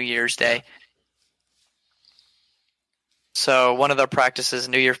holidays, New Year's Day. So one of their practices,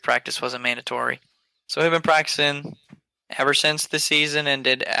 New Year's practice, wasn't mandatory. So we've been practicing ever since the season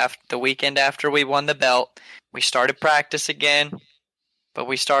ended. After the weekend after we won the belt, we started practice again, but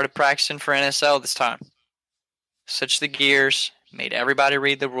we started practicing for NSL this time. Switched the gears, made everybody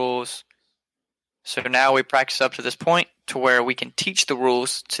read the rules. So now we practice up to this point to where we can teach the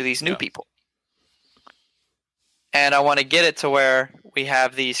rules to these new people. And I want to get it to where we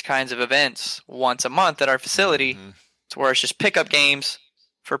have these kinds of events once a month at our facility to where it's just pickup games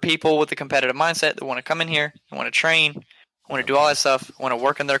for people with a competitive mindset that want to come in here, want to train, want to do all that stuff, want to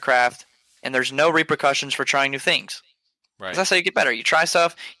work in their craft. And there's no repercussions for trying new things. Right. That's how you get better. You try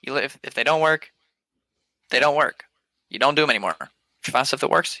stuff. If they don't work, they don't work. You don't do them anymore. If you find stuff that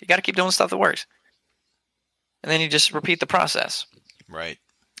works, you got to keep doing stuff that works. And then you just repeat the process. Right.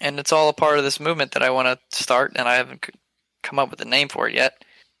 And it's all a part of this movement that I want to start, and I haven't come up with a name for it yet.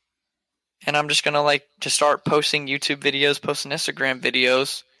 And I'm just going to start posting YouTube videos, posting Instagram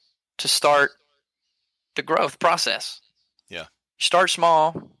videos to start the growth process. Yeah. Start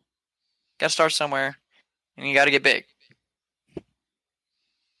small. Got to start somewhere, and you got to get big.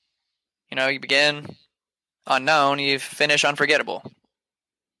 You begin unknown, you finish unforgettable.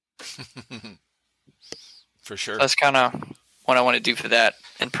 For sure. That's kind of what I want to do for that.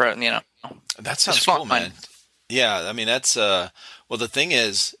 And that sounds cool, man. Yeah, I mean that's well. The thing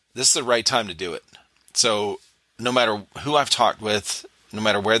is, this is the right time to do it. So no matter who I've talked with, no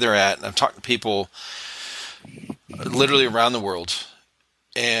matter where they're at, I've talked to people literally around the world.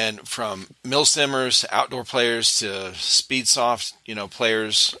 And from milsimmers to outdoor players to speedsoft,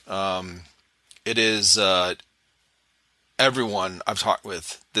 players, it is everyone I've talked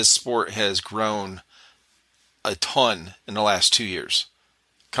with. This sport has grown a ton in the last 2 years.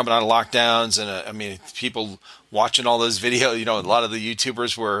 Coming out of lockdowns, and people watching all those videos. A lot of the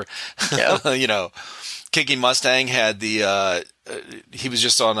YouTubers were, Kicking Mustang had the. He was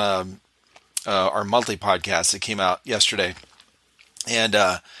just on our monthly podcast that came out yesterday. And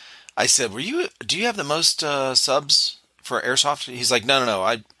I said, do you have the most subs for Airsoft? He's like, no.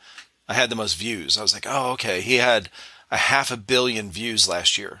 I had the most views. I was like, oh, okay. He had 500 million views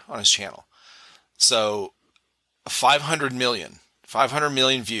last year on his channel. So 500 million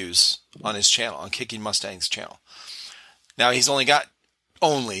views on his channel, on Kicking Mustang's channel. Now he's only got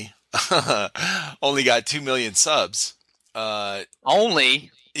 2 million subs.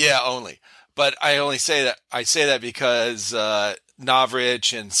 Only? Yeah, only. But I say that because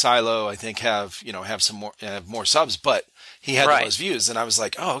Navrich and Silo, I think, have more subs, but he had the most views, and I was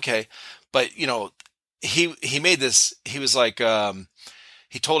like, oh, okay. But he made this. He was like,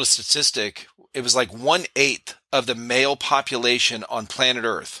 he told a statistic. It was like 1/8 of the male population on planet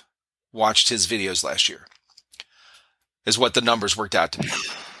Earth watched his videos last year. Is what the numbers worked out to be.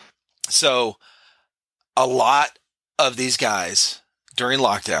 So, a lot of these guys during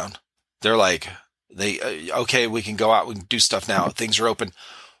lockdown, they're like, okay, we can go out, we can do stuff now. Things are open.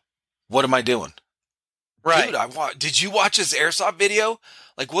 What am I doing? Right. Dude, did you watch this Airsoft video?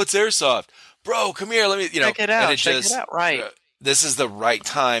 Like, what's Airsoft? Bro, come here. Let me, check it out. Check it out. Right. This is the right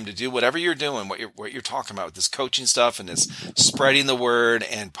time to do whatever you're doing, what you're talking about, this coaching stuff and this spreading the word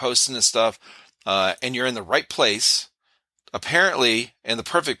and posting this stuff. And you're in the right place, apparently in the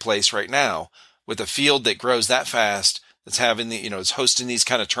perfect place right now, with a field that grows that fast, that's having it's hosting these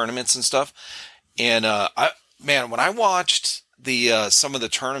kind of tournaments and stuff. And when I watched the some of the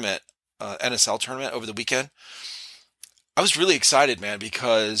tournament, NSL tournament over the weekend, I was really excited, man,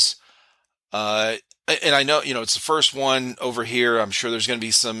 because and I know it's the first one over here. I'm sure there's going to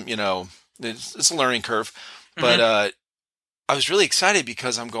be some, it's a learning curve, but I was really excited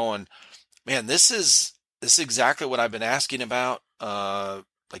because I'm going, man, this is exactly what I've been asking about.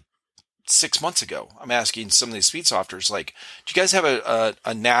 Like 6 months ago, I'm asking some of these speed softers, like, do you guys have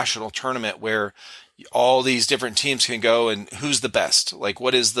a national tournament where all these different teams can go and who's the best? Like,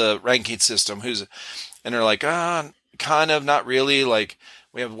 what is the ranking system? And they're like, kind of, not really. Like,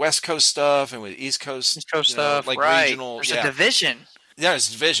 we have West Coast stuff and with East Coast stuff, like right. Regional. There's a division. Yeah, it's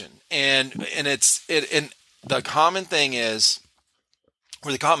a division. And the common thing is,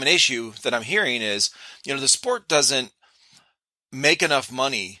 or the common issue that I'm hearing is, the sport doesn't make enough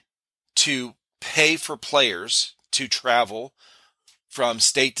money to pay for players to travel from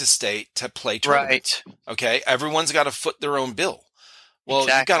state to state to play tournaments. Right. Okay. Everyone's got to foot their own bill. Well,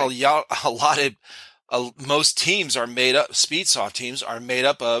 exactly. You've got a lot of, most teams are made up, Speedsoft teams are made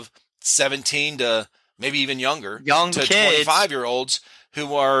up of 17 to maybe even younger, young to kids, 25-year-olds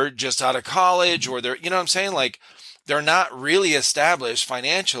who are just out of college, or they're, what I'm saying? Like, they're not really established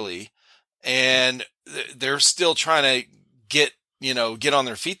financially, and they're still trying to get on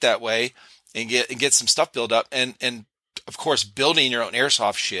their feet that way and get some stuff built up. And of course, building your own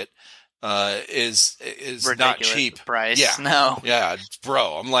airsoft shit is not cheap. Price. Yeah. No. Yeah,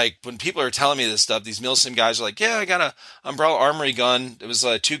 bro. I'm like, when people are telling me this stuff, these Milsim guys are like, yeah, I got a Umbrella Armory gun. It was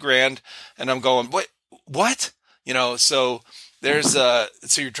 $2,000. And I'm going, what? So there's so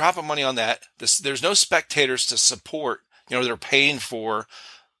you're dropping money on that. There's no spectators to support. They're paying for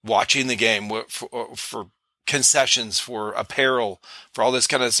watching the game, for concessions, for apparel, for all this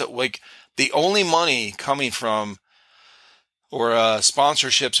kind of stuff. Like, the only money coming from, or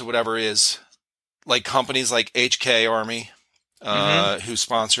sponsorships or whatever, is like companies like HK Army, who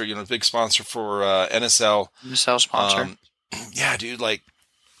sponsor, big sponsor for NSL. NSL sponsor. Yeah, dude. Like,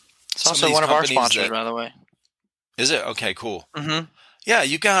 it's also one of our sponsors, by the way. Is it? Okay, cool. Mm-hmm. Yeah,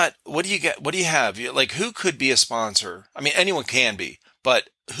 you got, what do you get? What do you have? Like, who could be a sponsor? I mean, anyone can be, but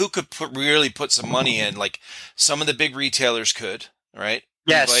who could really put some money in? Like, some of the big retailers could, right?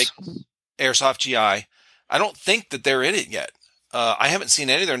 Yes. Like Airsoft GI. I don't think that they're in it yet. I haven't seen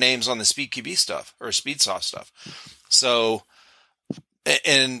any of their names on the SpeedQB stuff or Speedsoft stuff. So,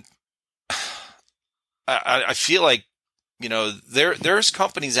 and I feel like, there's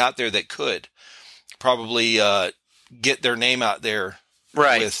companies out there that could probably get their name out there,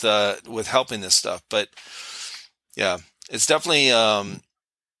 right, with helping this stuff. But yeah, it's definitely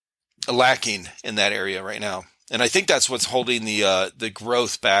lacking in that area right now. And I think that's what's holding the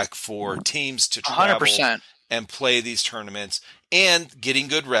growth back for teams to travel 100%. And play these tournaments and getting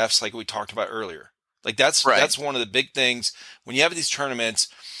good refs, like we talked about earlier. Like, that's one of the big things when you have these tournaments.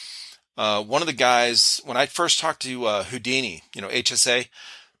 One of the guys, when I first talked to Houdini, HSA,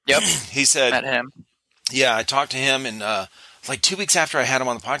 yep, he said, met him. Yeah, I talked to him, and like 2 weeks after I had him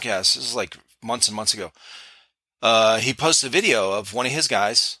on the podcast, this is like months and months ago. He posted a video of one of his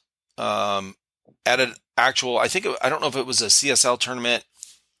guys at an actual, I don't know if it was a CSL tournament.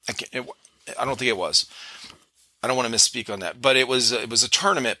 I don't think it was. I don't want to misspeak on that, but it was a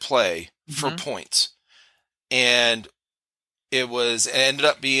tournament play for points, and it ended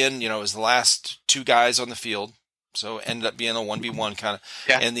up being, it was the last two guys on the field, so it ended up being a 1v1 kind of.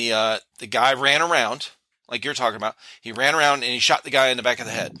 Yeah. And the guy ran around, like you're talking about. He ran around and he shot the guy in the back of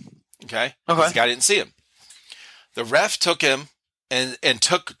the head. Okay. The guy didn't see him. The ref took him and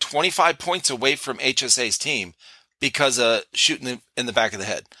took 25 points away from HSA's team because of shooting in the back of the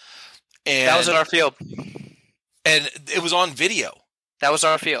head. And that was at our field. And it was on video. That was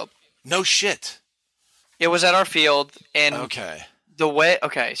our field. No shit. It was at our field. And okay.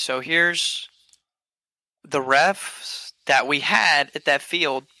 So here's the refs that we had at that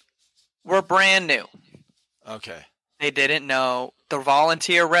field were brand new. Okay. They didn't know. The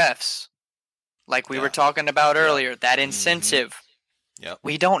volunteer refs, like we were talking about earlier, that incentive. Mm-hmm. Yep.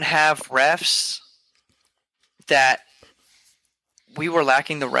 We don't have refs that we were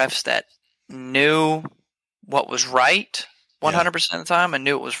lacking the refs that knew what was right 100% of the time and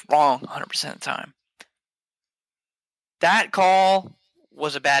knew it was wrong 100% of the time. That call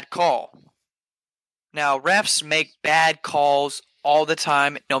was a bad call. Now, refs make bad calls all the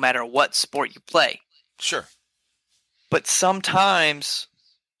time, no matter what sport you play. Sure. But sometimes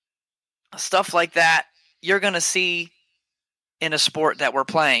stuff like that you're going to see in a sport that we're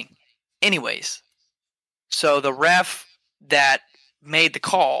playing anyways. So the ref that made the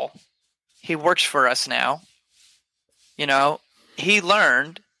call He works for us now. You know, he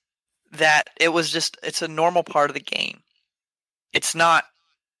learned that it's a normal part of the game. It's not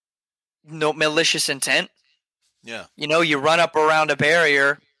no malicious intent. Yeah. You know, you run up around a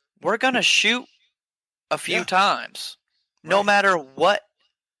barrier, we're going to shoot a few times. No matter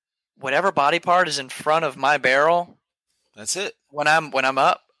whatever body part is in front of my barrel. That's it. When I'm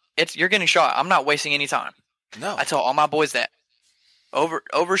up, you're getting shot. I'm not wasting any time. No. I tell all my boys that.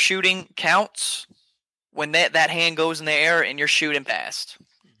 Overshooting counts when that hand goes in the air and you're shooting past.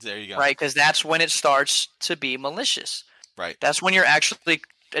 There you go. Right, because that's when it starts to be malicious. Right. That's when you're actually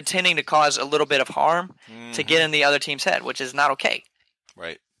intending to cause a little bit of harm to get in the other team's head, which is not okay.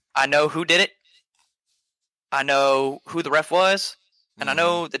 Right. I know who did it. I know who the ref was, and I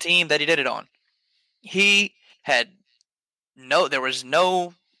know the team that he did it on. There was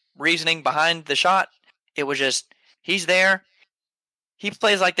no reasoning behind the shot. It was just, he's there. He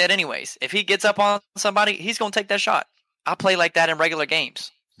plays like that anyways. If he gets up on somebody, he's going to take that shot. I play like that in regular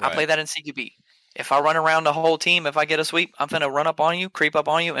games. Right. I play that in CQB. If I run around the whole team, if I get a sweep, I'm going to run up on you, creep up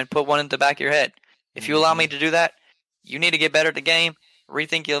on you, and put one in the back of your head. If you allow me to do that, you need to get better at the game,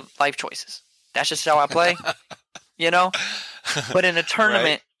 rethink your life choices. That's just how I play, you know? But in a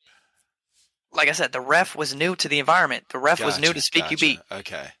tournament, like I said, the ref was new to the environment. The ref was new to CQB.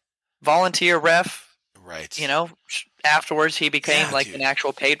 Okay. Volunteer ref. Right. You know, afterwards he became an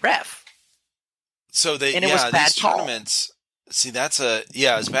actual paid ref. So it was a bad these tournaments. See, it's a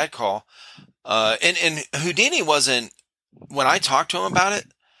bad call. And Houdini wasn't, when I talked to him about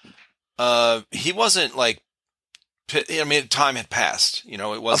it, he wasn't like, I mean, time had passed, you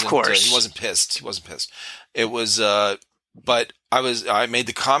know, it wasn't, of course. He wasn't pissed. It was, but I made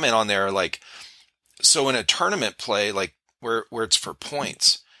the comment on there, like, so in a tournament play, like where it's for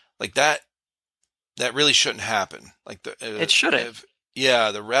points, like that really shouldn't happen. Like it shouldn't.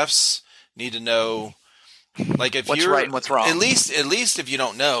 The refs need to know, like, if what's you're right and what's wrong. At least if you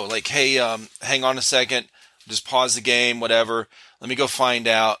don't know, like, hey, hang on a second, just pause the game, whatever. Let me go find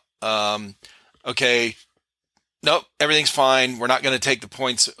out. Okay, nope, everything's fine. We're not going to take the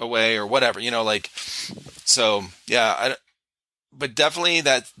points away or whatever, you know, like. So but definitely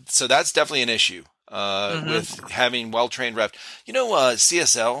that's definitely an issue with having well-trained ref. You know,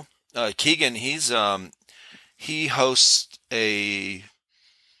 CSL Keegan, he hosts a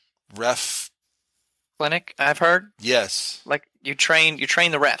ref clinic, I've heard. Yes. Like you train the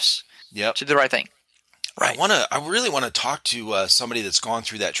refs. Yep. To do the right thing. Right. I really want to talk to somebody that's gone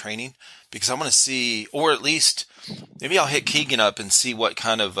through that training, because I want to see, or at least maybe I'll hit Keegan up and see what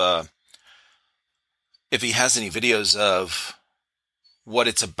kind of if he has any videos of what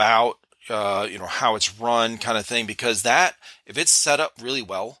it's about, you know, how it's run, kind of thing. Because if it's set up really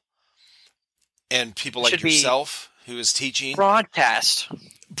well, and people like yourself who is teaching, broadcast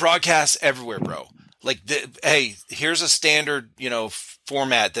everywhere, bro. Like, hey, here's a standard, you know,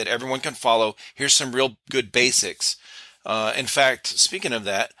 format that everyone can follow. Here's some real good basics. In fact, speaking of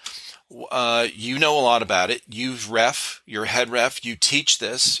that, you know a lot about it. You're head ref. You teach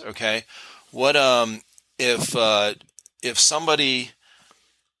this, okay? What if somebody,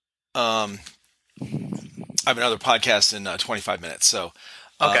 I have another podcast in 25 minutes, so.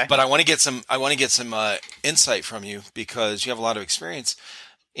 Okay. But I want to get some insight from you, because you have a lot of experience,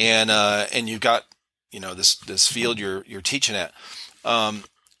 and you've got, you know, this field you're teaching at.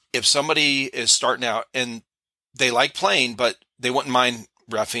 If somebody is starting out and they like playing, but they wouldn't mind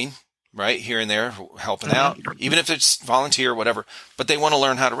reffing, right, here and there, helping out, even if it's volunteer or whatever, but they want to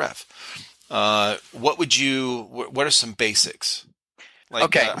learn how to ref. What are some basics?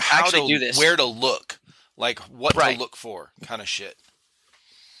 Like, how to do this, where to look, like what to look for, kind of shit.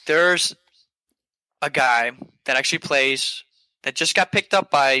 There's a guy that actually plays, that just got picked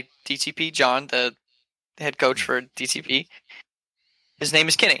up by DTP, John, the head coach for DTP. His name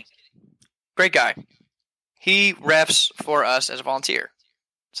is Kenny. Great guy. He refs for us as a volunteer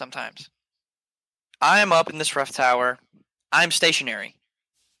sometimes. I am up in this ref tower. I'm stationary.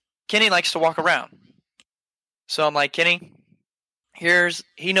 Kenny likes to walk around. So I'm like, Kenny,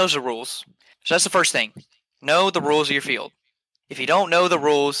 he knows the rules. So that's the first thing. Know the rules of your field. If you don't know the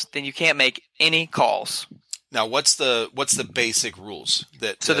rules, then you can't make any calls. Now, what's the basic rules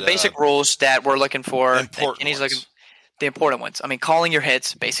the basic rules that we're looking for, important ones. The important ones. I mean, calling your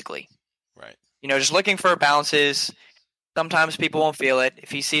hits, basically. Right. You know, just looking for bounces. Sometimes people won't feel it.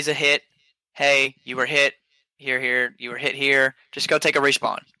 If he sees a hit, hey, you were hit here, you were hit here. Just go take a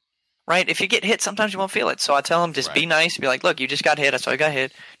respawn. Right? If you get hit, sometimes you won't feel it. So I tell them, just be nice. Be like, look, you just got hit. I saw you got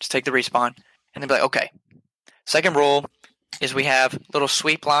hit. Just take the respawn. And they'll be like, okay. Second rule is we have little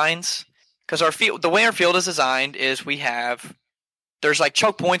sweep lines, because our field, the way our field is designed is there's like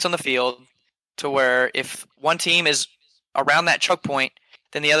choke points on the field, to where if one team is around that choke point,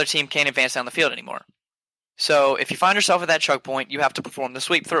 then the other team can't advance down the field anymore. So if you find yourself at that choke point, you have to perform the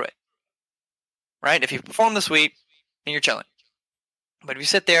sweep through it. Right? If you perform the sweep, then you're chilling. But if you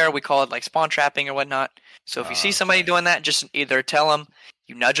sit there, we call it like spawn trapping or whatnot. So if you see somebody doing that, just either tell them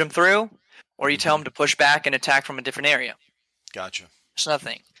you nudge them through, or you tell them to push back and attack from a different area. Gotcha. It's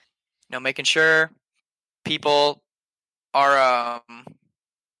nothing. Making sure people are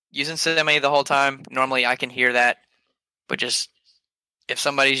using semi the whole time. Normally I can hear that, but just if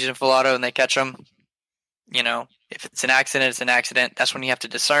somebody's using full auto and they catch them, if it's an accident, it's an accident. That's when you have to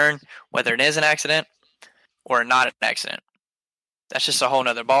discern whether it is an accident or not an accident. That's just a whole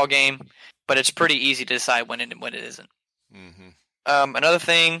nother ball game, but it's pretty easy to decide when it isn't. Mm-hmm. Another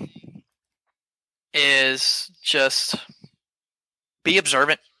thing is just be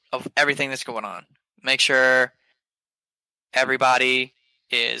observant of everything that's going on. Make sure everybody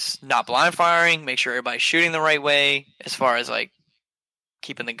is not blind firing. Make sure everybody's shooting the right way as far as like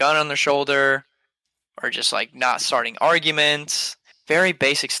keeping the gun on their shoulder or just like not starting arguments. Very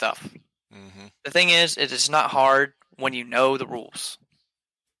basic stuff. Mm-hmm. The thing is, it is not hard when you know the rules.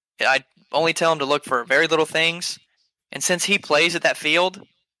 I only tell him to look for very little things. And since he plays at that field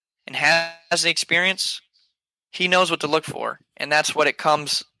and has the experience, he knows what to look for. And that's what it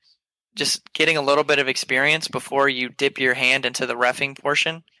comes, just getting a little bit of experience before you dip your hand into the reffing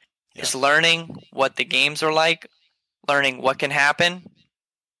portion. Yeah. Is learning what the games are like, learning what can happen,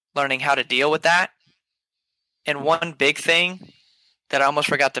 learning how to deal with that. And one big thing that I almost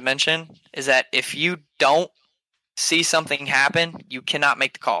forgot to mention is that if you don't see something happen, you cannot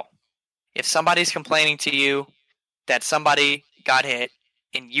make the call. If somebody's complaining to you that somebody got hit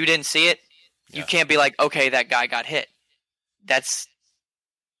and you didn't see it, you can't be like, okay, that guy got hit.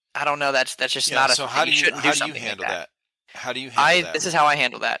 I don't know. That's just not a thing. How do you handle that? How do you handle that? This is how I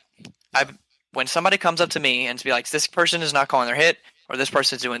handle that. When somebody comes up to me and to be like, this person is not calling their hit, or this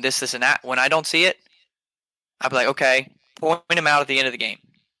person's doing this, and that, when I don't see it, I'll be like, okay, point him out at the end of the game.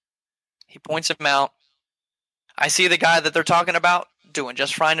 He points him out. I see the guy that they're talking about doing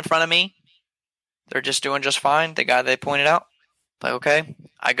just fine in front of me. They're just doing just fine, the guy they pointed out. Like, okay.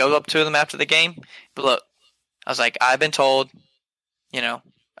 I go up to them after the game. But look, I was like, I've been told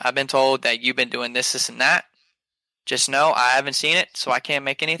that you've been doing this, and that. Just know I haven't seen it, so I can't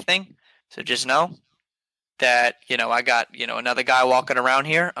make anything. So just know that, I got, another guy walking around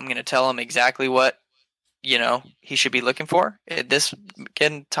here. I'm going to tell him exactly what, he should be looking for at this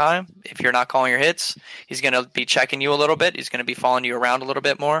given time. If you're not calling your hits, he's going to be checking you a little bit. He's going to be following you around a little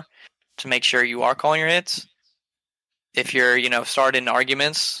bit more to make sure you are calling your hits. If you're, starting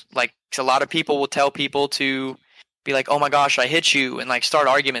arguments, like a lot of people will tell people to be like, oh my gosh, I hit you, and like start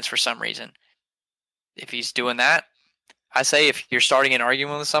arguments for some reason. If he's doing that, I say if you're starting an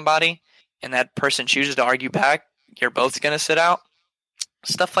argument with somebody and that person chooses to argue back, you're both going to sit out.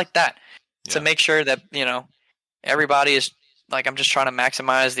 Stuff like that. Yeah. To make sure that, everybody is like, I'm just trying to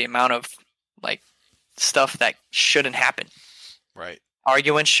maximize the amount of like stuff that shouldn't happen. Right.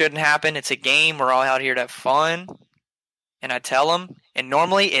 Arguments shouldn't happen. It's a game. We're all out here to have fun. And I tell them, and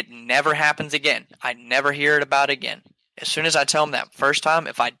normally it never happens again. I never hear it about it again. As soon as I tell them that first time,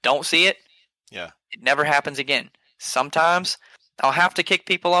 if I don't see it, it never happens again. Sometimes I'll have to kick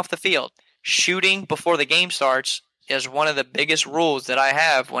people off the field. Shooting before the game starts is one of the biggest rules that I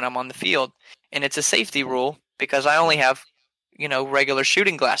have when I'm on the field. And it's a safety rule because I only have, regular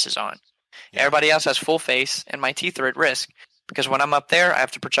shooting glasses on. Yeah. Everybody else has full face and my teeth are at risk because when I'm up there, I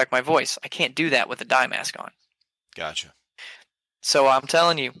have to protect my voice. I can't do that with a dye mask on. Gotcha. So I'm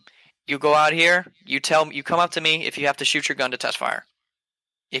telling you, you go out here, you come up to me if you have to shoot your gun to test fire.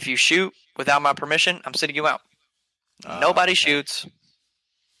 If you shoot without my permission, I'm sitting you out. Nobody shoots.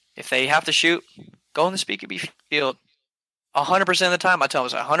 If they have to shoot, go in the Speaker B field. 100% of the time, I tell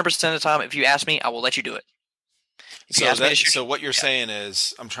them, 100% of the time, if you ask me, I will let you do it. So what you're saying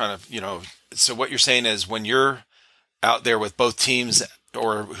is, so what you're saying is when you're out there with both teams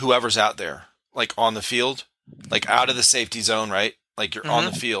or whoever's out there, like on the field, like out of the safety zone, right? Like you're on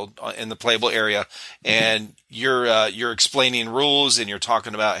the field in the playable area and you're explaining rules and you're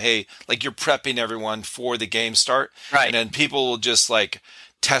talking about, hey, like you're prepping everyone for the game start. Right. And then people will just like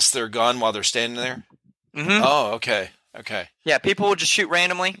test their gun while they're standing there. Mm-hmm. Oh, okay. Okay. Yeah. People will just shoot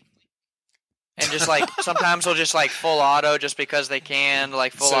randomly and just like, sometimes they'll just like full auto just because they can,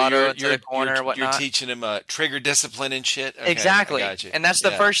 like full auto into the corner or whatnot. You're teaching them trigger discipline and shit. Okay, exactly. And that's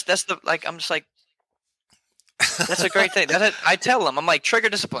the first, I'm just like, that's a great thing. I tell them, I'm like, trigger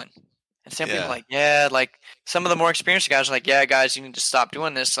discipline. And some people are like, like some of the more experienced guys are like, yeah, guys, you need to stop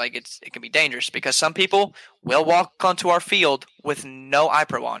doing this. Like it can be dangerous because some people will walk onto our field with no eye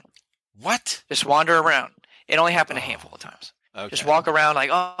pro on. What? Just wander around. It only happened a handful of times. Okay. Just walk around like,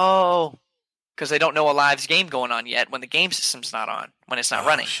 oh, because they don't know a live game going on yet when the game system's not on, when it's not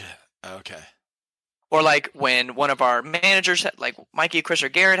running. Shit. Okay. Or like when one of our managers, like Mikey, Chris, or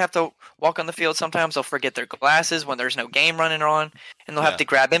Garrett, have to walk on the field, sometimes they'll forget their glasses when there's no game running on, and they'll have to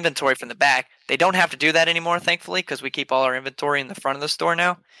grab inventory from the back. They don't have to do that anymore, thankfully, because we keep all our inventory in the front of the store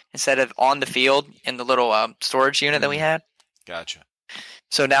now instead of on the field in the little storage unit that we had. Gotcha.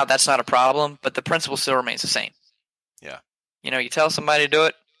 So now that's not a problem, but the principle still remains the same. Yeah. You tell somebody to do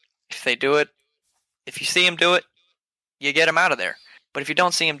it. If they do it, if you see them do it, you get them out of there. But if you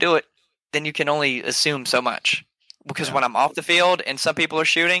don't see them do it, then you can only assume so much. Because when I'm off the field and some people are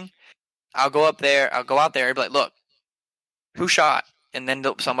shooting, I'll go out there and be like, look, who shot? And then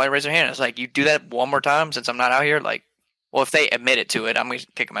somebody raise their hand. It's like, you do that one more time since I'm not out here? Like, well, if they admit it to it, I'm going to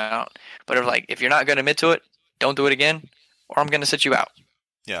kick them out. But if you're not going to admit to it, don't do it again, or I'm going to sit you out.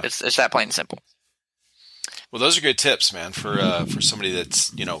 Yeah. It's that plain and simple. Well, those are good tips, man, for somebody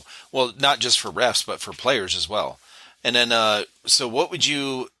that's, well, not just for refs, but for players as well. And then, so what would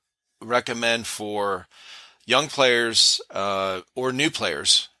you recommend for young players or new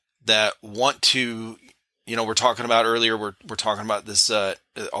players that want to, we're talking about earlier, we're talking about this,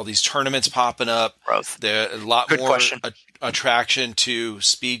 all these tournaments popping up. Growth. There's a lot more attraction to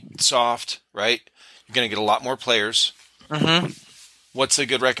Speedsoft, right? You're going to get a lot more players. Mm-hmm. What's a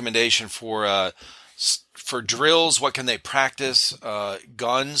good recommendation for drills? What can they practice?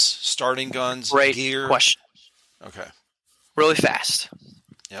 Guns, starting guns, Great gear? Question. Okay. Really fast.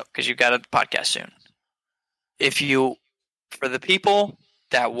 Yep. Because you've got a podcast soon. For the people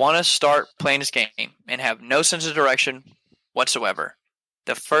that want to start playing this game and have no sense of direction whatsoever,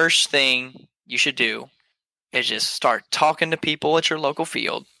 the first thing you should do is just start talking to people at your local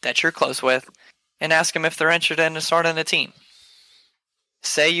field that you're close with and ask them if they're interested in starting a team.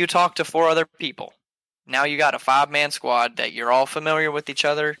 Say you talk to 4 other people. Now you got a 5-man squad that you're all familiar with each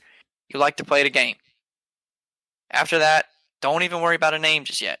other. You like to play the game. After that, don't even worry about a name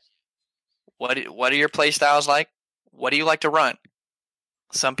just yet. What are your play styles like? What do you like to run?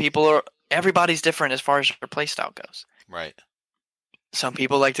 Everybody's different as far as their play style goes. Right. Some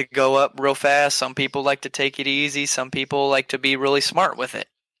people like to go up real fast. Some people like to take it easy. Some people like to be really smart with it.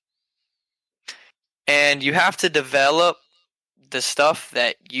 And you have to develop the stuff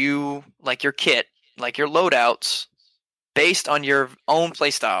that you, like your kit, like your loadouts, based on your own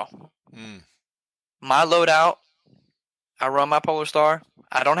play style. My loadout, I run my Polar Star.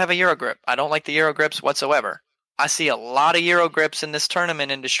 I don't have a Euro grip. I don't like the Euro grips whatsoever. I see a lot of Euro grips in this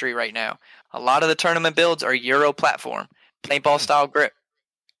tournament industry right now. A lot of the tournament builds are Euro platform, paintball style grip.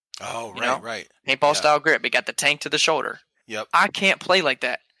 Oh, right. Paintball style grip. It got the tank to the shoulder. Yep. I can't play like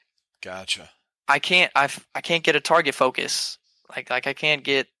that. Gotcha. I can't get a target focus. Like I can't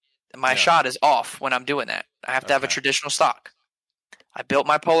get my shot is off when I'm doing that. I have to have a traditional stock. I built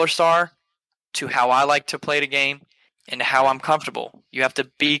my Polar Star to how I like to play the game and how I'm comfortable. You have to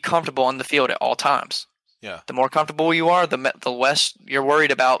be comfortable on the field at all times. Yeah. The more comfortable you are, the less you're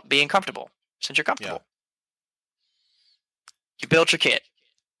worried about being comfortable, since you're comfortable. Yeah. You built your kit,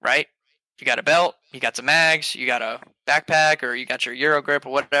 right? You got a belt, you got some mags, you got a backpack, or you got your Euro grip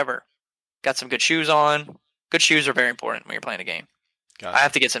or whatever. Got some good shoes on. Good shoes are very important when you're playing a game. Gotcha. I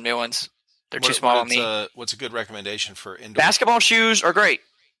have to get some new ones. They're too small on me. What's a good recommendation for indoor? Basketball shoes are great.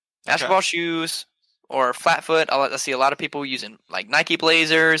 Basketball shoes or flat foot. I see a lot of people using like Nike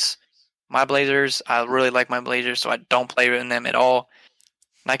Blazers. My Blazers, I really like my Blazers, so I don't play in them at all.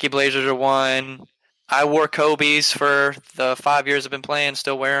 Nike Blazers are one. I wore Kobe's for the 5 years I've been playing.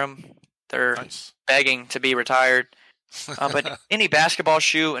 Still wear them. They're begging to be retired. But any basketball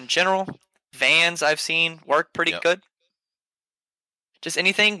shoe in general, Vans I've seen work pretty good. Just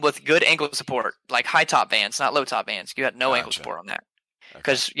anything with good ankle support, like high top Vans, not low top Vans. You got no ankle support on that,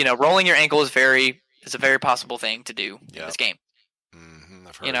 because rolling your ankle is a very possible thing to do in this game.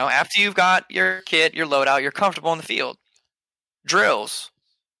 After you've got your kit, your loadout, you're comfortable in the field. Drills,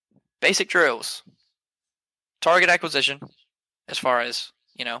 basic drills, target acquisition. As far as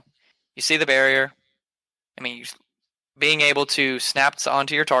you see the barrier. I mean, being able to snap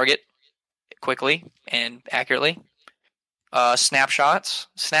onto your target quickly and accurately. Snapshots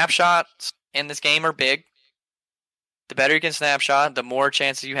in this game are big. The better you can snapshot, the more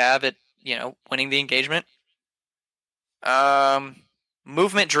chances you have at winning the engagement.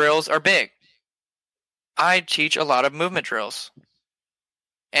 Movement drills are big. I teach a lot of movement drills,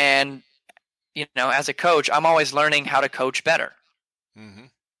 and as a coach, I'm always learning how to coach better. Mm-hmm.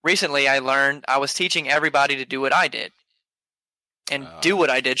 Recently, I was teaching everybody to do what I did, and do what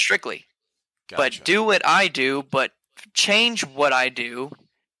I did strictly. Gotcha. But do what I do, but change what I do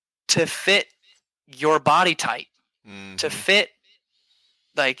to fit your body type, to Mm-hmm. fit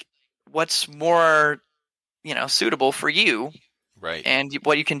like what's more, suitable for you Right. and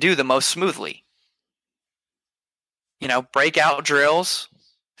what you can do the most smoothly. Break out drills,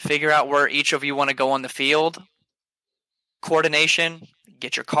 figure out where each of you want to go on the field, coordination,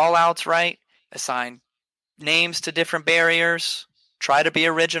 get your call outs right, assign names to different barriers, try to be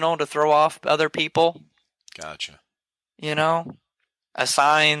original to throw off other people, Gotcha.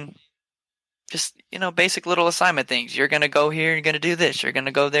 assign just, basic little assignment things. You're going to go here, you're going to do this, you're going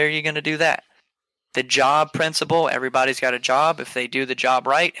to go there, you're going to do that. The job principle, everybody's got a job. If they do the job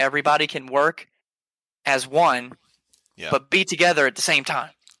right, everybody can work as one, but be together at the same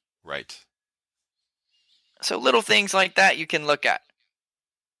time. Right. So little things like that you can look at.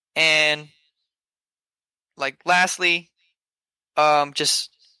 And lastly,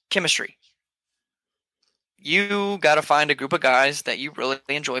 just chemistry. You got to find a group of guys that you really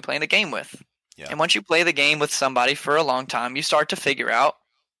enjoy playing the game with. Yeah. And once you play the game with somebody for a long time, you start to figure out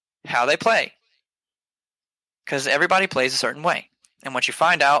how they play. Because everybody plays a certain way. And once you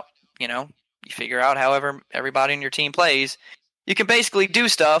find out, you figure out however everybody in your team plays, you can basically do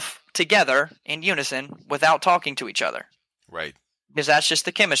stuff together in unison without talking to each other. Right. Because that's just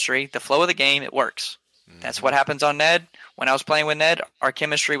the chemistry, the flow of the game, it works. Mm-hmm. That's what happens on Ned. When I was playing with Ned, our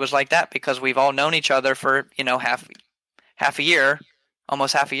chemistry was like that because we've all known each other for, half a year,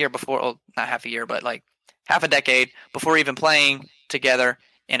 almost half a year before, well, not half a year, but half a decade before even playing together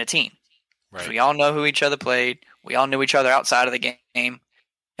in a team. Right. We all know who each other played. We all knew each other outside of the game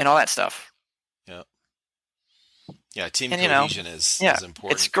and all that stuff. Yeah. Yeah, team cohesion is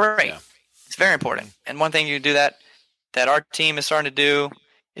important. It's great. Yeah. It's very important. And one thing you do that our team is starting to do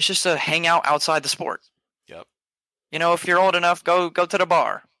is just to hang out outside the sport. Yep. If you're old enough, go to the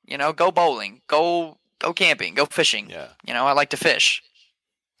bar. Go bowling. Go camping. Go fishing. Yeah. I like to fish.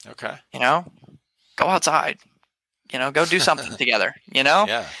 Okay. Go outside. Go do something together.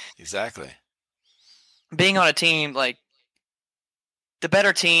 Yeah, exactly. Being on a team, the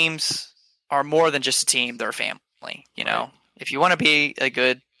better teams are more than just a team, they're a family. Right. If you want to be a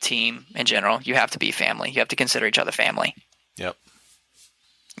good team in general, you have to be family. You have to consider each other family. Yep.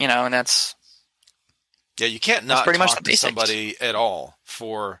 And that's... Yeah, you can't not pretty much talk to somebody at all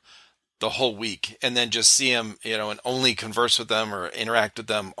for the whole week and then just see them, and only converse with them or interact with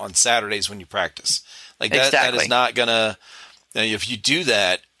them on Saturdays when you practice. That is not going to... If you do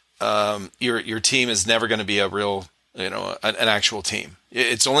that, your team is never going to be a real, an actual team.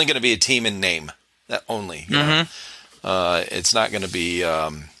 It's only going to be a team in name, that only. It's not going to be,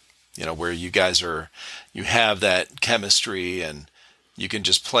 where you guys you have that chemistry and you can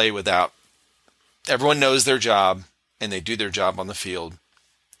just play without. Everyone knows their job and they do their job on the field,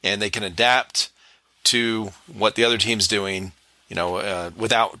 and they can adapt to what the other team's doing,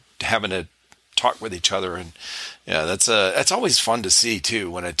 without having to talk with each other. And yeah, that's always fun to see too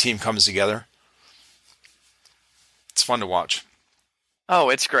when a team comes together. It's fun to watch. Oh,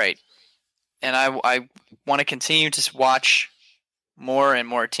 it's great. And I want to continue to watch more and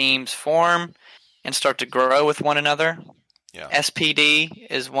more teams form and start to grow with one another. Yeah. SPD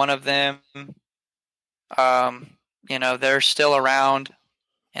is one of them. They're still around,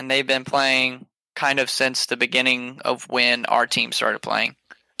 and they've been playing kind of since the beginning of when our team started playing.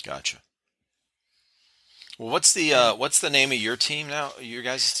 Gotcha. Well, what's the name of your team now? Your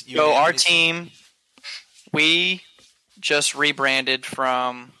guys. So our team, we just rebranded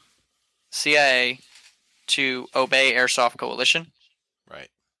from CIA to Obey Airsoft Coalition. Right.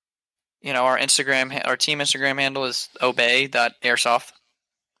 Our team Instagram handle is obey.airsoft.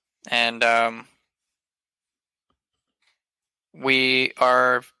 And we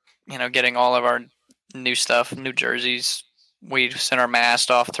are, getting all of our new stuff, new jerseys. We sent our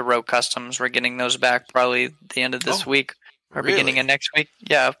masks off to Rogue Customs. We're getting those back probably at the end of this week or beginning of next week.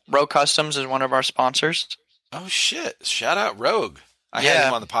 Yeah, Rogue Customs is one of our sponsors. Oh, shit. Shout out Rogue. I had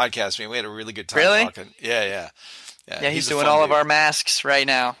him on the podcast. We had a really good time talking. Yeah. Yeah, he's doing all of our masks right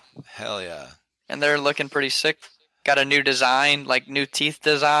now. Hell yeah. And they're looking pretty sick. Got a new design, new teeth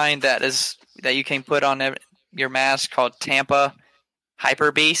design that you can put on your mask called Tampa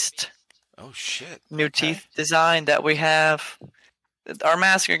Hyper Beast. Oh, shit. New teeth design that we have. Our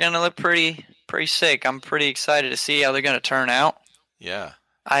masks are going to look pretty sick. I'm pretty excited to see how they're going to turn out. Yeah.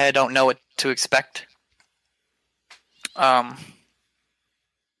 I don't know what to expect. But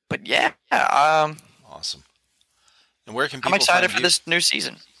yeah. Awesome. And where can people I'm excited find for you? this new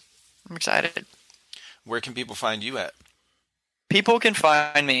season. I'm excited. Where can people find you at? People can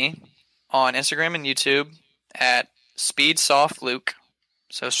find me on Instagram and YouTube at SpeedSoftLuke.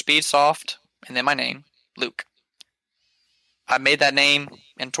 So SpeedSoft and then my name, Luke. I made that name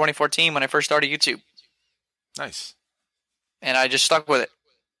in 2014 when I first started YouTube. Nice. And I just stuck with it.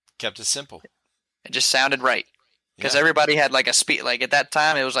 Kept it simple. It just sounded right. Because everybody had like a speed, like at that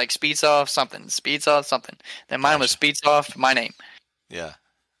time it was like Speedsoft something, Speedsoft something. Then mine was Speedsoft, my name. Yeah.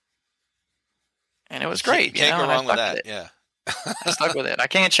 And it was great. You can't go wrong with that. Yeah. I stuck with it. I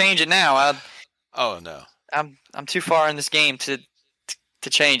can't change it now. Oh no. I'm too far in this game to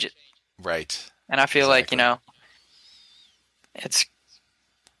change it. Right. And I feel like, I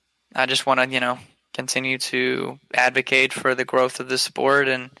just want to, continue to advocate for the growth of the sport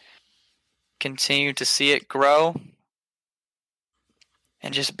and continue to see it grow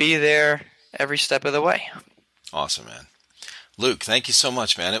and just be there every step of the way. Awesome, man. Luke, thank you so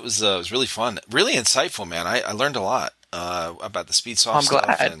much, man. It was really fun, really insightful, man. I learned a lot about the Speedsoft stuff.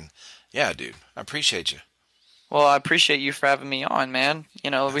 Glad. And yeah, dude, I appreciate you. Well, I appreciate you for having me on, man.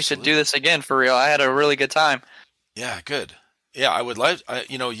 Absolutely. We should do this again for real. I had a really good time. Yeah, good. Yeah, I would love,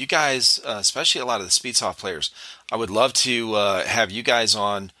 you guys, especially a lot of the Speedsoft players, I would love to have you guys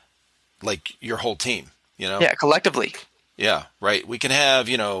on, like your whole team, Yeah, collectively. Yeah, right. We can have,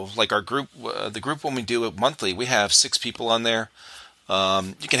 like our group, the group when we do it monthly, we have 6 people on there.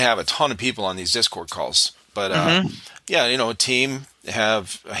 You can have a ton of people on these Discord calls. But, a team,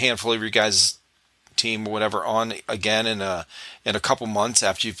 have a handful of your guys' team or whatever on again in a couple months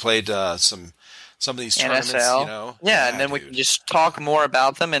after you've played some of these tournaments, NSL. Yeah, and then we can just talk more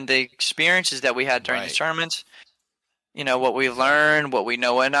about them and the experiences that we had during these tournaments. What we've learned, what we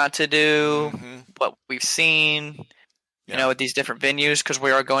know what not to do, what we've seen, at these different venues, because we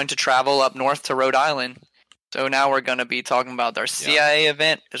are going to travel up north to Rhode Island. So now we're going to be talking about our CIA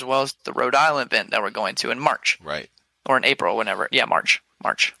event as well as the Rhode Island event that we're going to in March. Right. Or in April, whenever. Yeah, March.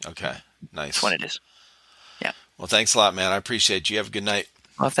 Okay, nice. That's when it is. Yeah. Well, thanks a lot, man. I appreciate you. Have a good night.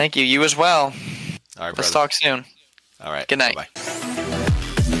 Well, thank you. You as well. All right, Let's talk soon. All right. Good night. Bye-bye.